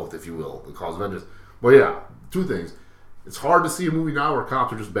 blood oath, if you will, the cause of vengeance. But, yeah, 2 things. It's hard to see a movie now where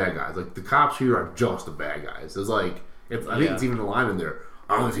cops are just bad guys. Like, the cops here are just the bad guys. It's like, I think it's even a line in there.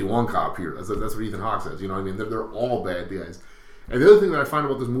 I only see one cop here. That's what Ethan Hawke says. You know what I mean? They're all bad guys. And the other thing that I find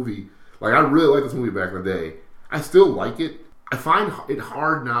about this movie, like, I really liked this movie back in the day. I still like it. I find it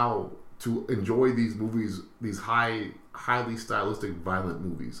hard now to enjoy these movies, these highly stylistic, violent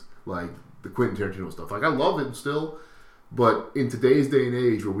movies, like the Quentin Tarantino stuff. Like, I love it still, but in today's day and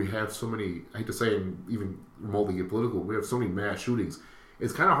age where we have so many, I hate to say and even remotely get political, we have so many mass shootings,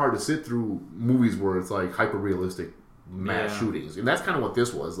 it's kind of hard to sit through movies where it's like hyper-realistic mass shootings. And that's kind of what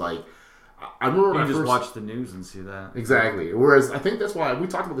this was. Like, I remember when I first watch the news and see that. Exactly. Whereas I think that's why we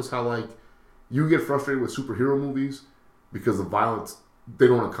talked about this, how, like, you get frustrated with superhero movies because the violence, they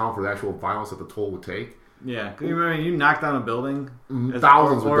don't account for the actual violence that the toll would take. Yeah, because you remember you knock down a building,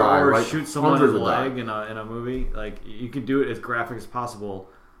 thousands would die, or right? shoot someone in the leg in a movie. Like, you could do it as graphic as possible,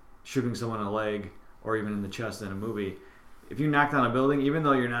 shooting someone in the leg or even in the chest in a movie. If you knock down a building, even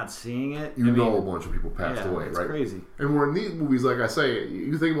though you're not seeing it, a bunch of people passed away, it's right? Crazy. And we're in these movies, like I say,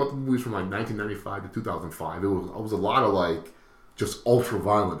 you think about the movies from like 1995 to 2005. It was a lot of like just ultra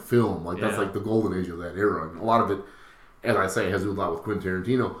violent film. Like that's like the golden age of that era, and a lot of it, as I say, has to do a lot with Quentin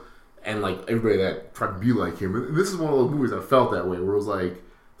Tarantino and like everybody that tried to be like him. And this is one of those movies that felt that way, where it was like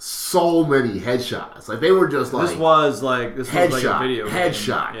so many headshots. Like they were just like this was like a video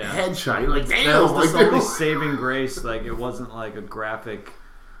headshot. You're like, damn. That was the only saving grace. Like it wasn't like a graphic.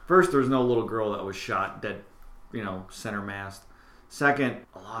 First, there was no little girl that was shot dead, center massed. Second,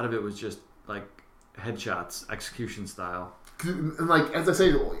 a lot of it was just like headshots, execution style. And like as I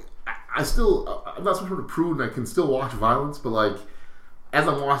say, I'm not some sort of prude, and I can still watch violence, but like as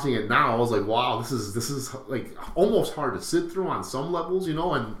I'm watching it now, I was like, wow, this is like almost hard to sit through on some levels,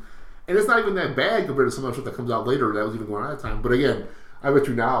 and it's not even that bad compared to some of the stuff that comes out later that was even going on at the time. But again, I bet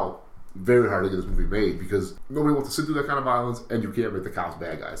you now, very hard to get this movie made because nobody wants to sit through that kind of violence, and you can't make the cops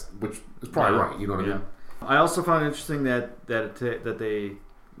bad guys, which is probably right. You know what I mean? I also found it interesting that they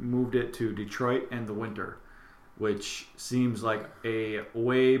moved it to Detroit and the winter, which seems like a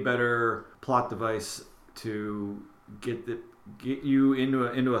way better plot device to get you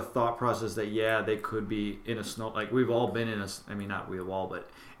into a thought process that they could be in a snow, like we've all been in not we have all, but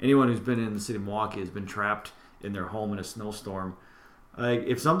anyone who's been in the city of Milwaukee has been trapped in their home in a snowstorm. Like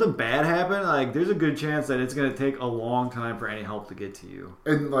if something bad happened, like there's a good chance that it's going to take a long time for any help to get to you,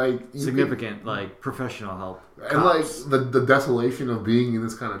 and like significant professional help. And cops. Like the desolation of being in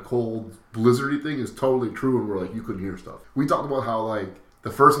this kind of cold blizzardy thing is totally true, and we're like you couldn't hear stuff. We talked about how like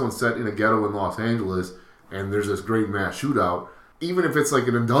the first one's set in a ghetto in Los Angeles. And there's this great mass shootout. Even if it's like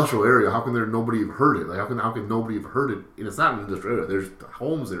an industrial area, how can nobody have heard it? Like how can nobody have heard it? And it's not an industrial area. There's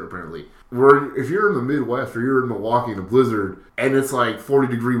homes there apparently. Where if you're in the Midwest or you're in Milwaukee in a blizzard and it's like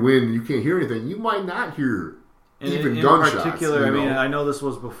 40-degree wind and you can't hear anything, you might not hear even gunshots. In particular, I know this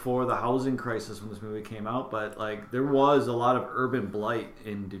was before the housing crisis when this movie came out, but like there was a lot of urban blight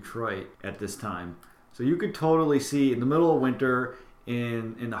in Detroit at this time. So you could totally see in the middle of winter,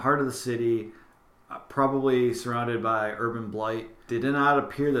 in the heart of the city, probably surrounded by urban blight. It did not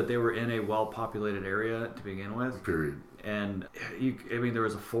appear that they were in a well-populated area to begin with. Period. And there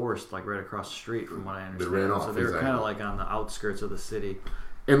was a forest like right across the street, from what I understand. They ran off. So they were kind of like on the outskirts of the city.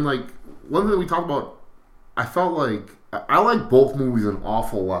 And like one thing that we talked about, I felt like I like both movies an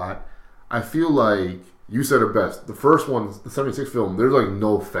awful lot. I feel like you said it best. The first one, the 76 film, there's like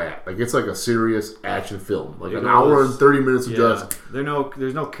no fat. Like it's like a serious action film. Like an hour and 30 minutes of just.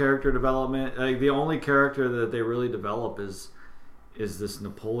 There's no character development. Like the only character that they really develop is this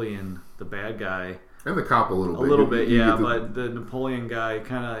Napoleon, the bad guy. And the cop a little bit. A little bit, yeah. But the Napoleon guy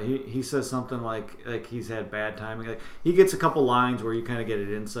kind of he says something like he's had bad timing. Like he gets a couple lines where you kind of get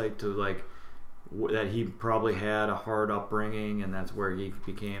an insight to like that he probably had a hard upbringing, and that's where he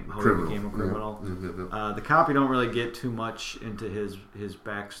became a criminal. Yeah. The cop, you don't really get too much into his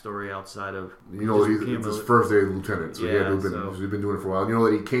backstory outside of it's his first day as lieutenant, so he's been doing it for a while. You know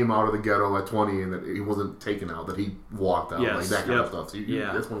that he came out of the ghetto at 20 and that he wasn't taken out, that he walked out, like that kind of stuff. So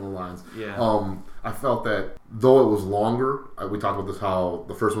that's one of the lines. Yeah. I felt that though it was longer, we talked about this, how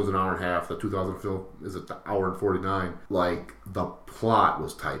the first one's an hour and a half, the 2000 film is an hour and 49. Like the plot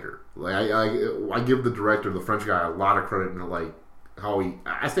was tighter. Like I give the director, the French guy, a lot of credit in like how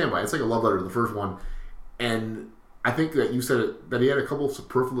I stand by it. It's like a love letter to the first one, and I think that you said it, that he had a couple of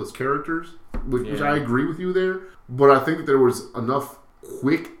superfluous characters, which I agree with you there. But I think that there was enough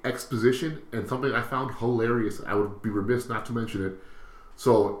quick exposition and something I found hilarious. I would be remiss not to mention it.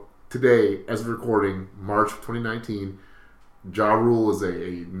 So today, as of recording, March 2019, Ja Rule is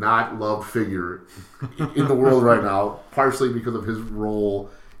a not loved figure in the world right now, partially because of his role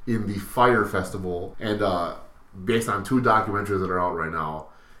in the Fire Festival, and based on 2 documentaries that are out right now.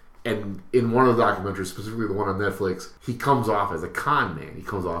 And in one of the documentaries, specifically the one on Netflix, he comes off as a con man. He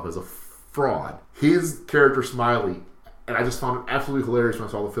comes off as a fraud. His character, Smiley, and I just found it absolutely hilarious when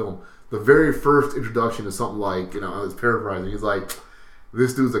I saw the film. The very first introduction is something like, I was paraphrasing, he's like,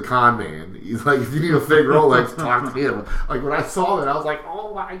 this dude's a con man. He's like, if you need a fake Rolex, talk to him. Like, when I saw that, I was like,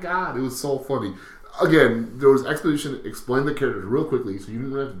 oh my God, it was so funny. Again, there was exposition, explain the characters real quickly, so you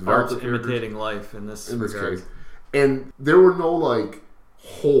didn't have to develop the characters. Imitating life in this case. And there were no, like,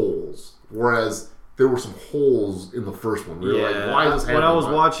 holes, whereas there were some holes in the first one. We were like, why is this happening? When I was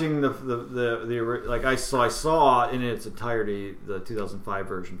watching the like I saw in its entirety the 2005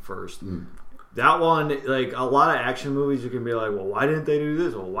 version first. That one, like a lot of action movies, you can be like, well, why didn't they do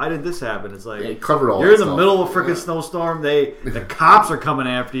this? Well, why did this happen? It's like, you're in the middle of a freaking snowstorm. The cops are coming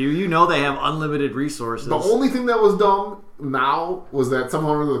after you. You know they have unlimited resources. The only thing that was dumb now was that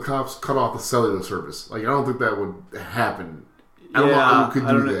somehow the cops cut off the cellular service. Like, I don't think that would happen. I don't know how you could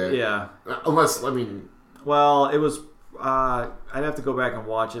do that. Yeah. Unless, well, it was... I'd have to go back and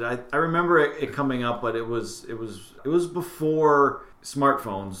watch it. I remember it coming up, but it was before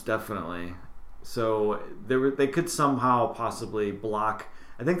smartphones, definitely. So they could somehow possibly block.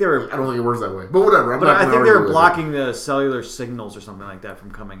 I think they were. I don't think it works that way, but whatever. I think they were blocking the cellular signals or something like that from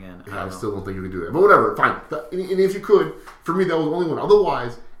coming in. I still don't think you could do that, but whatever. Fine. And if you could, for me, that was the only one.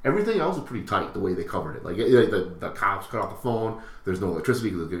 Otherwise, everything else was pretty tight the way they covered it. Like the cops cut off the phone. There's no electricity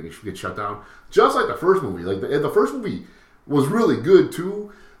because it's going to get shut down. Just like the first movie. Like the first movie was really good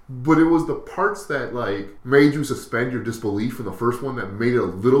too. But it was the parts that like made you suspend your disbelief in the first one that made it a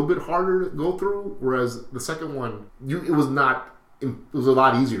little bit harder to go through. Whereas the second one, it was a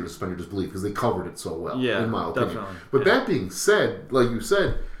lot easier to suspend your disbelief because they covered it so well. Yeah, in my opinion. Definitely. But that being said, like you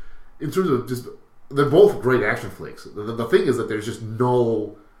said, in terms of just they're both great action flicks. The thing is that there's just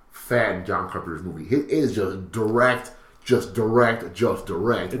no fat in John Carpenter's movie. It is just direct. Just direct. It's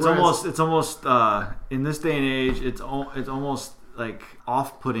almost in this day and age, it's almost like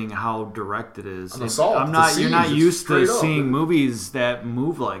off-putting how direct it is. You're not used to seeing movies that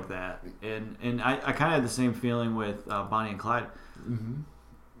move like that, and I kind of had the same feeling with Bonnie and Clyde. Mm-hmm.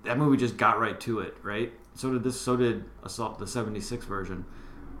 That movie just got right to it, right? So did Assault, the 76 version.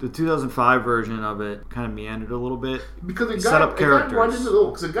 The 2005 version of it kind of meandered a little bit because it set up characters.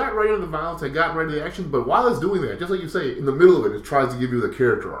 It got right into the violence, it got right into the action. But while it's doing that, just like you say, in the middle of it, it tries to give you the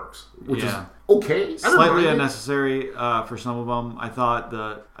character arcs, which is okay. Slightly unnecessary for some of them. I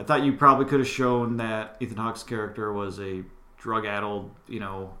thought you probably could have shown that Ethan Hawke's character was a drug-addled,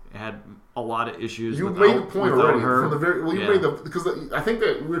 had a lot of issues. You made the point already from the very because I think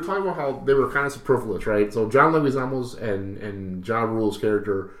that we were talking about how they were kind of superfluous, right? So John Leguizamo's and Ja Rule's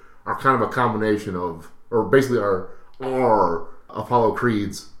character are kind of a combination of, or basically are Apollo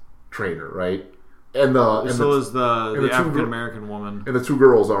Creed's trainer, right? And is the African American woman, and the two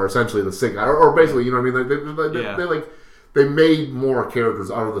girls are essentially the sick guy, or basically, you know what I mean? they made more characters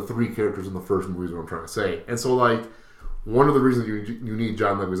out of the 3 characters in the first movie is what I'm trying to say. And so, like, one of the reasons you need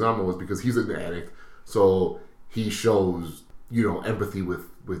John Leguizamo is because he's an addict. So he shows, empathy with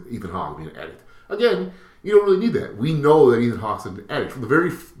Ethan Hawke being an addict. Again, you don't really need that. We know that Ethan Hawke's an addict.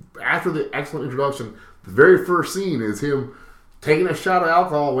 After the excellent introduction, the very first scene is him taking a shot of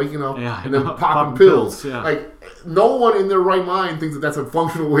alcohol, waking up, and then popping pills. Yeah. Like, no one in their right mind thinks that that's a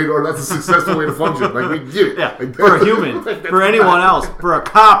functional way or that's a successful way to function. Like, we get it. Yeah. Like, for a human, for anyone else, for a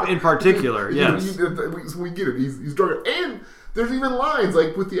cop in particular. Yes, we get it. He's drunk, and there's even lines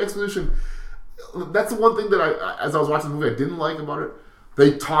like with the exposition. That's the one thing that as I was watching the movie, I didn't like about it.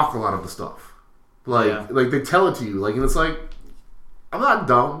 They talk a lot of the stuff, like they tell it to you, like, and it's like. I'm not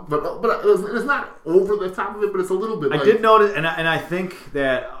dumb, but it's not over the top of it, but it's a little bit. I did notice, and I think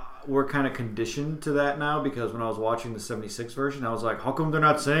that we're kind of conditioned to that now because when I was watching the '76 version, I was like, "How come they're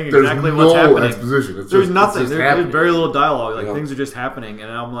not saying exactly what's happening?" Exposition. There's nothing. There's very little dialogue. Like, yeah. Things are just happening, and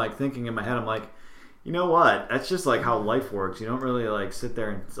I'm like thinking in my head, I'm like, you know what? That's just like how life works. You don't really like sit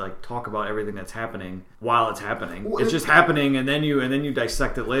there and like talk about everything that's happening while it's happening. Well, it's just happening, and then you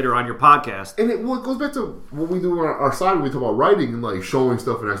dissect it later on your podcast. And it goes back to what we do on our side when we talk about writing and like showing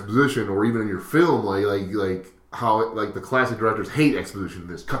stuff in exposition, or even in your film, like how like the classic directors hate exposition.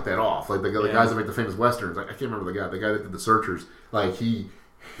 Just cut that off. Like the guys that make the famous westerns. Like, I can't remember the guy that did The Searchers. Like, he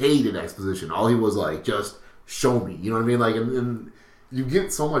hated exposition. All he was like, just show me. You know what I mean? Like, and you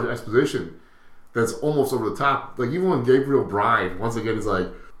get so much exposition that's almost over the top. Like, even when Gabriel Bryan, once again, is like,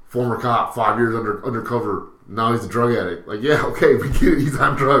 former cop, 5 years undercover, now he's a drug addict. like, yeah, okay, we get it, he's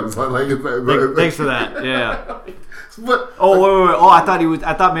on drugs. Thanks for that. Yeah. But wait. Oh, I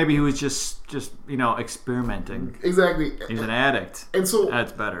thought maybe he was just experimenting. Exactly. He's an addict. And so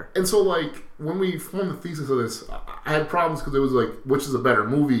that's better. And so, like, when we formed the thesis of this, I had problems because it was like, which is a better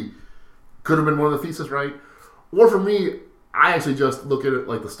movie? Could have been one of the thesis, right? Or for me, I actually just look at it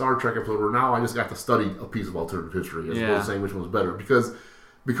like the Star Trek episode where now I just got to study a piece of alternative history as opposed to saying which one was better. Because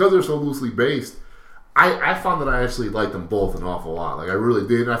they're so loosely based, I found that I actually liked them both an awful lot. Like, I really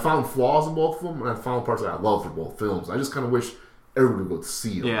did. And I found flaws in both of them, and I found parts that I loved for both films. I just kind of wish everyone would go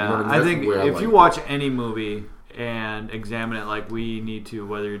see them. Yeah, you know what I mean? I think if you watch any movie and examine it like we need to,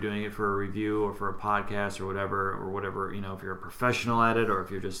 whether you're doing it for a review or for a podcast or whatever, if you're a professional at it or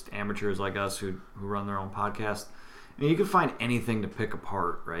if you're just amateurs like us who run their own podcast, I mean, you can find anything to pick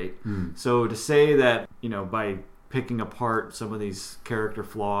apart, right? So to say that, by picking apart some of these character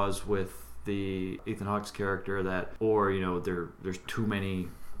flaws with the Ethan Hawke's character there's too many,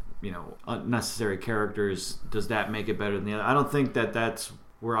 unnecessary characters, does that make it better than the other? I don't think that that's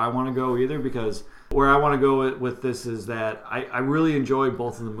where I want to go either, because where I want to go with this is that I really enjoyed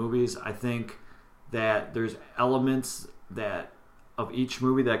both of the movies. I think that there's elements of each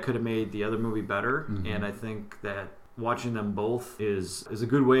movie that could have made the other movie better, and I think that watching them both is a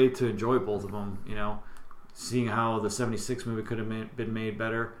good way to enjoy both of them, seeing how the 76 movie could have been made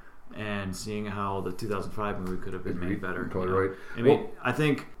better and seeing how the 2005 movie could have been made better. Totally right. I mean, I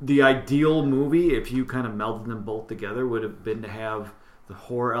think the ideal movie, if you kind of melded them both together, would have been to have the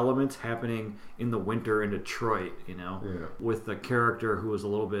horror elements happening in the winter in Detroit, with the character who was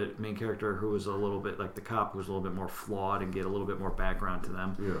main character who was a little bit like the cop, who was a little bit more flawed, and get a little bit more background to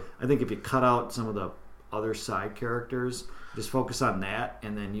them. Yeah. I think if you cut out some of the other side characters, just focus on that,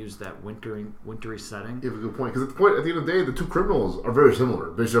 and then use that wintry setting. You have a good point, because at the end of the day, the two criminals are very similar,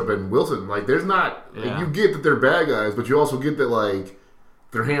 Bishop and Wilson. Like, there's not you get that they're bad guys, but you also get that like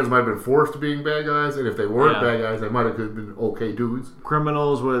their hands might have been forced to being bad guys, and if they weren't bad guys, they might have been okay dudes.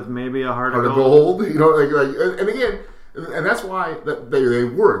 Criminals with maybe a heart of gold. And again, and that's why they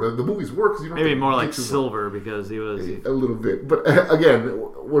work. The movies work because you don't maybe more like Silver because he was a little bit. But again,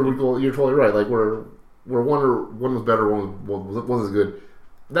 when we go, you're totally right. Like where one was better, one was good.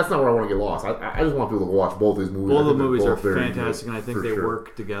 That's not where I want to get lost. I just want people to watch both these movies. Both the movies are fantastic, and I think they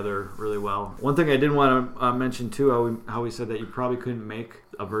work together really well. One thing I did want to mention too, how we said that you probably couldn't make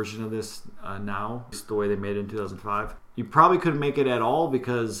a version of this now, just the way they made it in 2005. You probably couldn't make it at all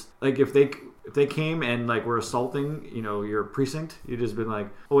because, like, if they came and like were assaulting, your precinct, you'd just been like,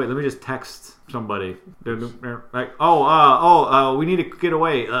 oh wait, let me just text somebody. Like, we need to get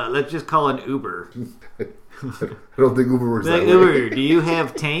away. Let's just call an Uber. I don't think Uber works that way. Uber, do you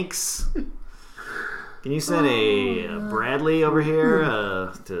have tanks? Can you send a Bradley over here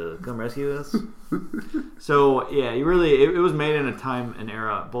to come rescue us? So yeah, it was made in a time and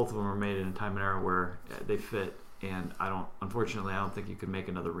era. Both of them were made in a time and era where they fit. And unfortunately, I don't think you could make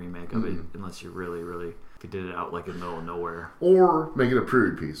another remake of it unless you really, really, if you did it out like in the middle of nowhere, or make it a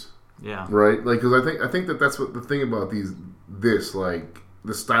period piece. Yeah, right. Like, because I think that's what the thing about like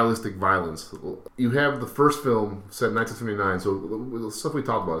the stylistic violence. You have the first film set in 1979, so the stuff we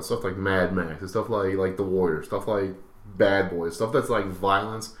talked about, stuff like Mad Max, stuff like The Warrior, stuff like Bad Boys, stuff that's like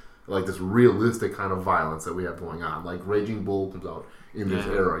violence, like this realistic kind of violence that we have going on. Like Raging Bull comes out in this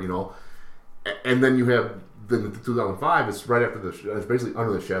era, you know. And then you have the 2005. It's right after it's basically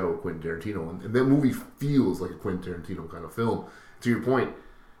under the shadow of Quentin Tarantino, and that movie feels like a Quentin Tarantino kind of film. To your point,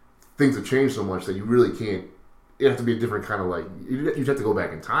 things have changed so much that you really can't. It have to be a different kind of like. You'd have to go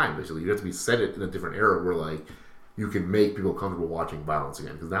back in time. Basically, you'd have to be set it in a different era where like you can make people comfortable watching violence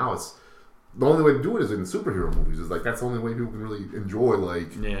again. Because now it's the only way to do it is in superhero movies. Is like that's the only way people can really enjoy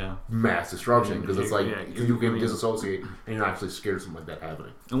like mass destruction because it's like you can disassociate and you're not actually scared of something like that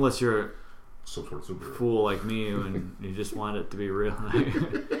happening. Unless you're some sort of superhero fool like me and you just want it to be real.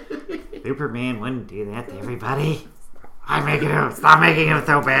 Superman wouldn't do that to everybody. Stop making him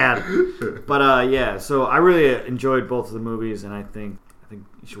so bad. But yeah, so I really enjoyed both of the movies, and I think you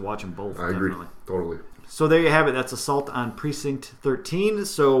should watch them both. I agree, totally. So there you have it. That's Assault on Precinct 13.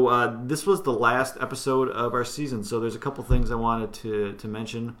 So this was the last episode of our season. So there's a couple things I wanted to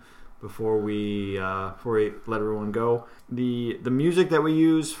mention before we let everyone go. The music that we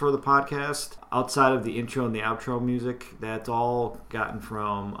use for the podcast, outside of the intro and the outro music, that's all gotten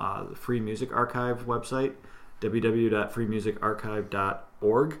from the Free Music Archive website,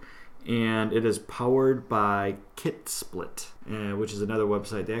 www.freemusicarchive.org, and it is powered by KitSplit, which is another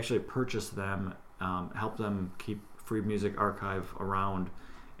website. They actually purchased them, help them keep Free Music Archive around.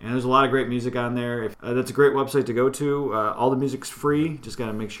 And there's a lot of great music on there. That's a great website to go to. All the music's free. Just got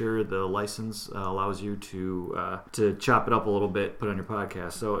to make sure the license allows you to chop it up a little bit, put on your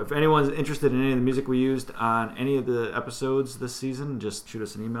podcast. So if anyone's interested in any of the music we used on any of the episodes this season, just shoot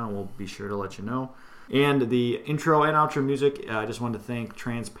us an email and we'll be sure to let you know. And the intro and outro music, I just wanted to thank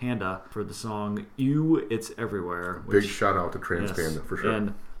Trans Panda for the song You, It's Everywhere. Big shout out to Trans Panda, for sure.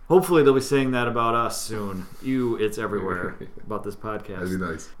 And hopefully they'll be saying that about us soon. You, It's Everywhere, about this podcast. That'd be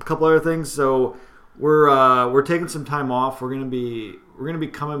nice. A couple other things. So we're taking some time off. We're gonna be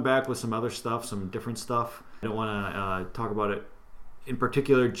coming back with some other stuff, some different stuff. I don't want to talk about it in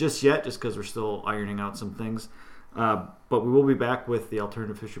particular just yet, just because we're still ironing out some things. But we will be back with the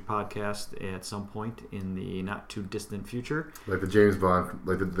Alternative History Podcast at some point in the not too distant future. Like the James Bond,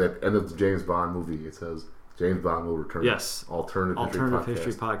 like that end of the James Bond movie, it says James Bond will return. Yes, Alternative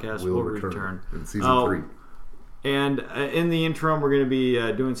History Podcast will return in season 3. And in the interim, we're going to be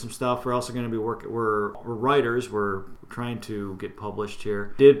doing some stuff. We're also going to be we're writers. We're trying to get published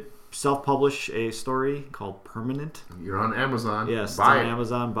here. Did self-publish a story called Permanent. You're on Amazon. Yes, buy it.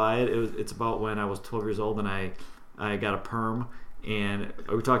 Amazon. Buy it. It's about when I was 12 years old and I got a perm. And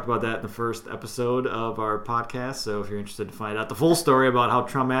we talked about that in the first episode of our podcast. So if you're interested to find out the full story about how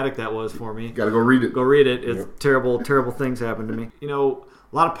traumatic that was for me, you gotta go read it. Go read it. It's terrible, terrible things happened to me. You know,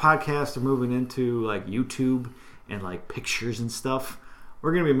 a lot of podcasts are moving into like YouTube and like pictures and stuff.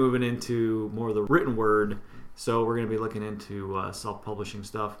 We're going to be moving into more of the written word. So we're going to be looking into self-publishing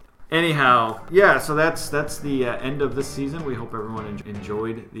stuff. Anyhow, yeah, so that's the end of this season. We hope everyone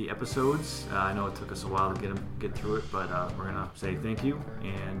enjoyed the episodes. I know it took us a while to get through it, but we're going to say thank you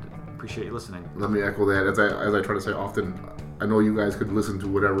and appreciate you listening. Let me echo that. As I try to say often, I know you guys could listen to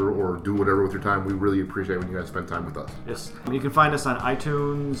whatever or do whatever with your time. We really appreciate when you guys spend time with us. Yes. You can find us on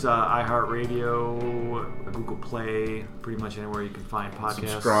iTunes, iHeartRadio, Google Play, pretty much anywhere you can find podcasts.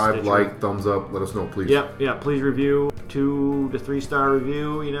 Subscribe, Stitcher. like, thumbs up. Let us know, please. Yep. Please review. 2 to 3 star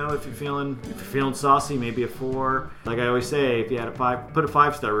review. You know, if you're feeling saucy, maybe a 4. Like I always say, if you had put a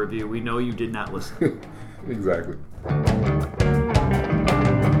 5-star review, we know you did not listen. Exactly.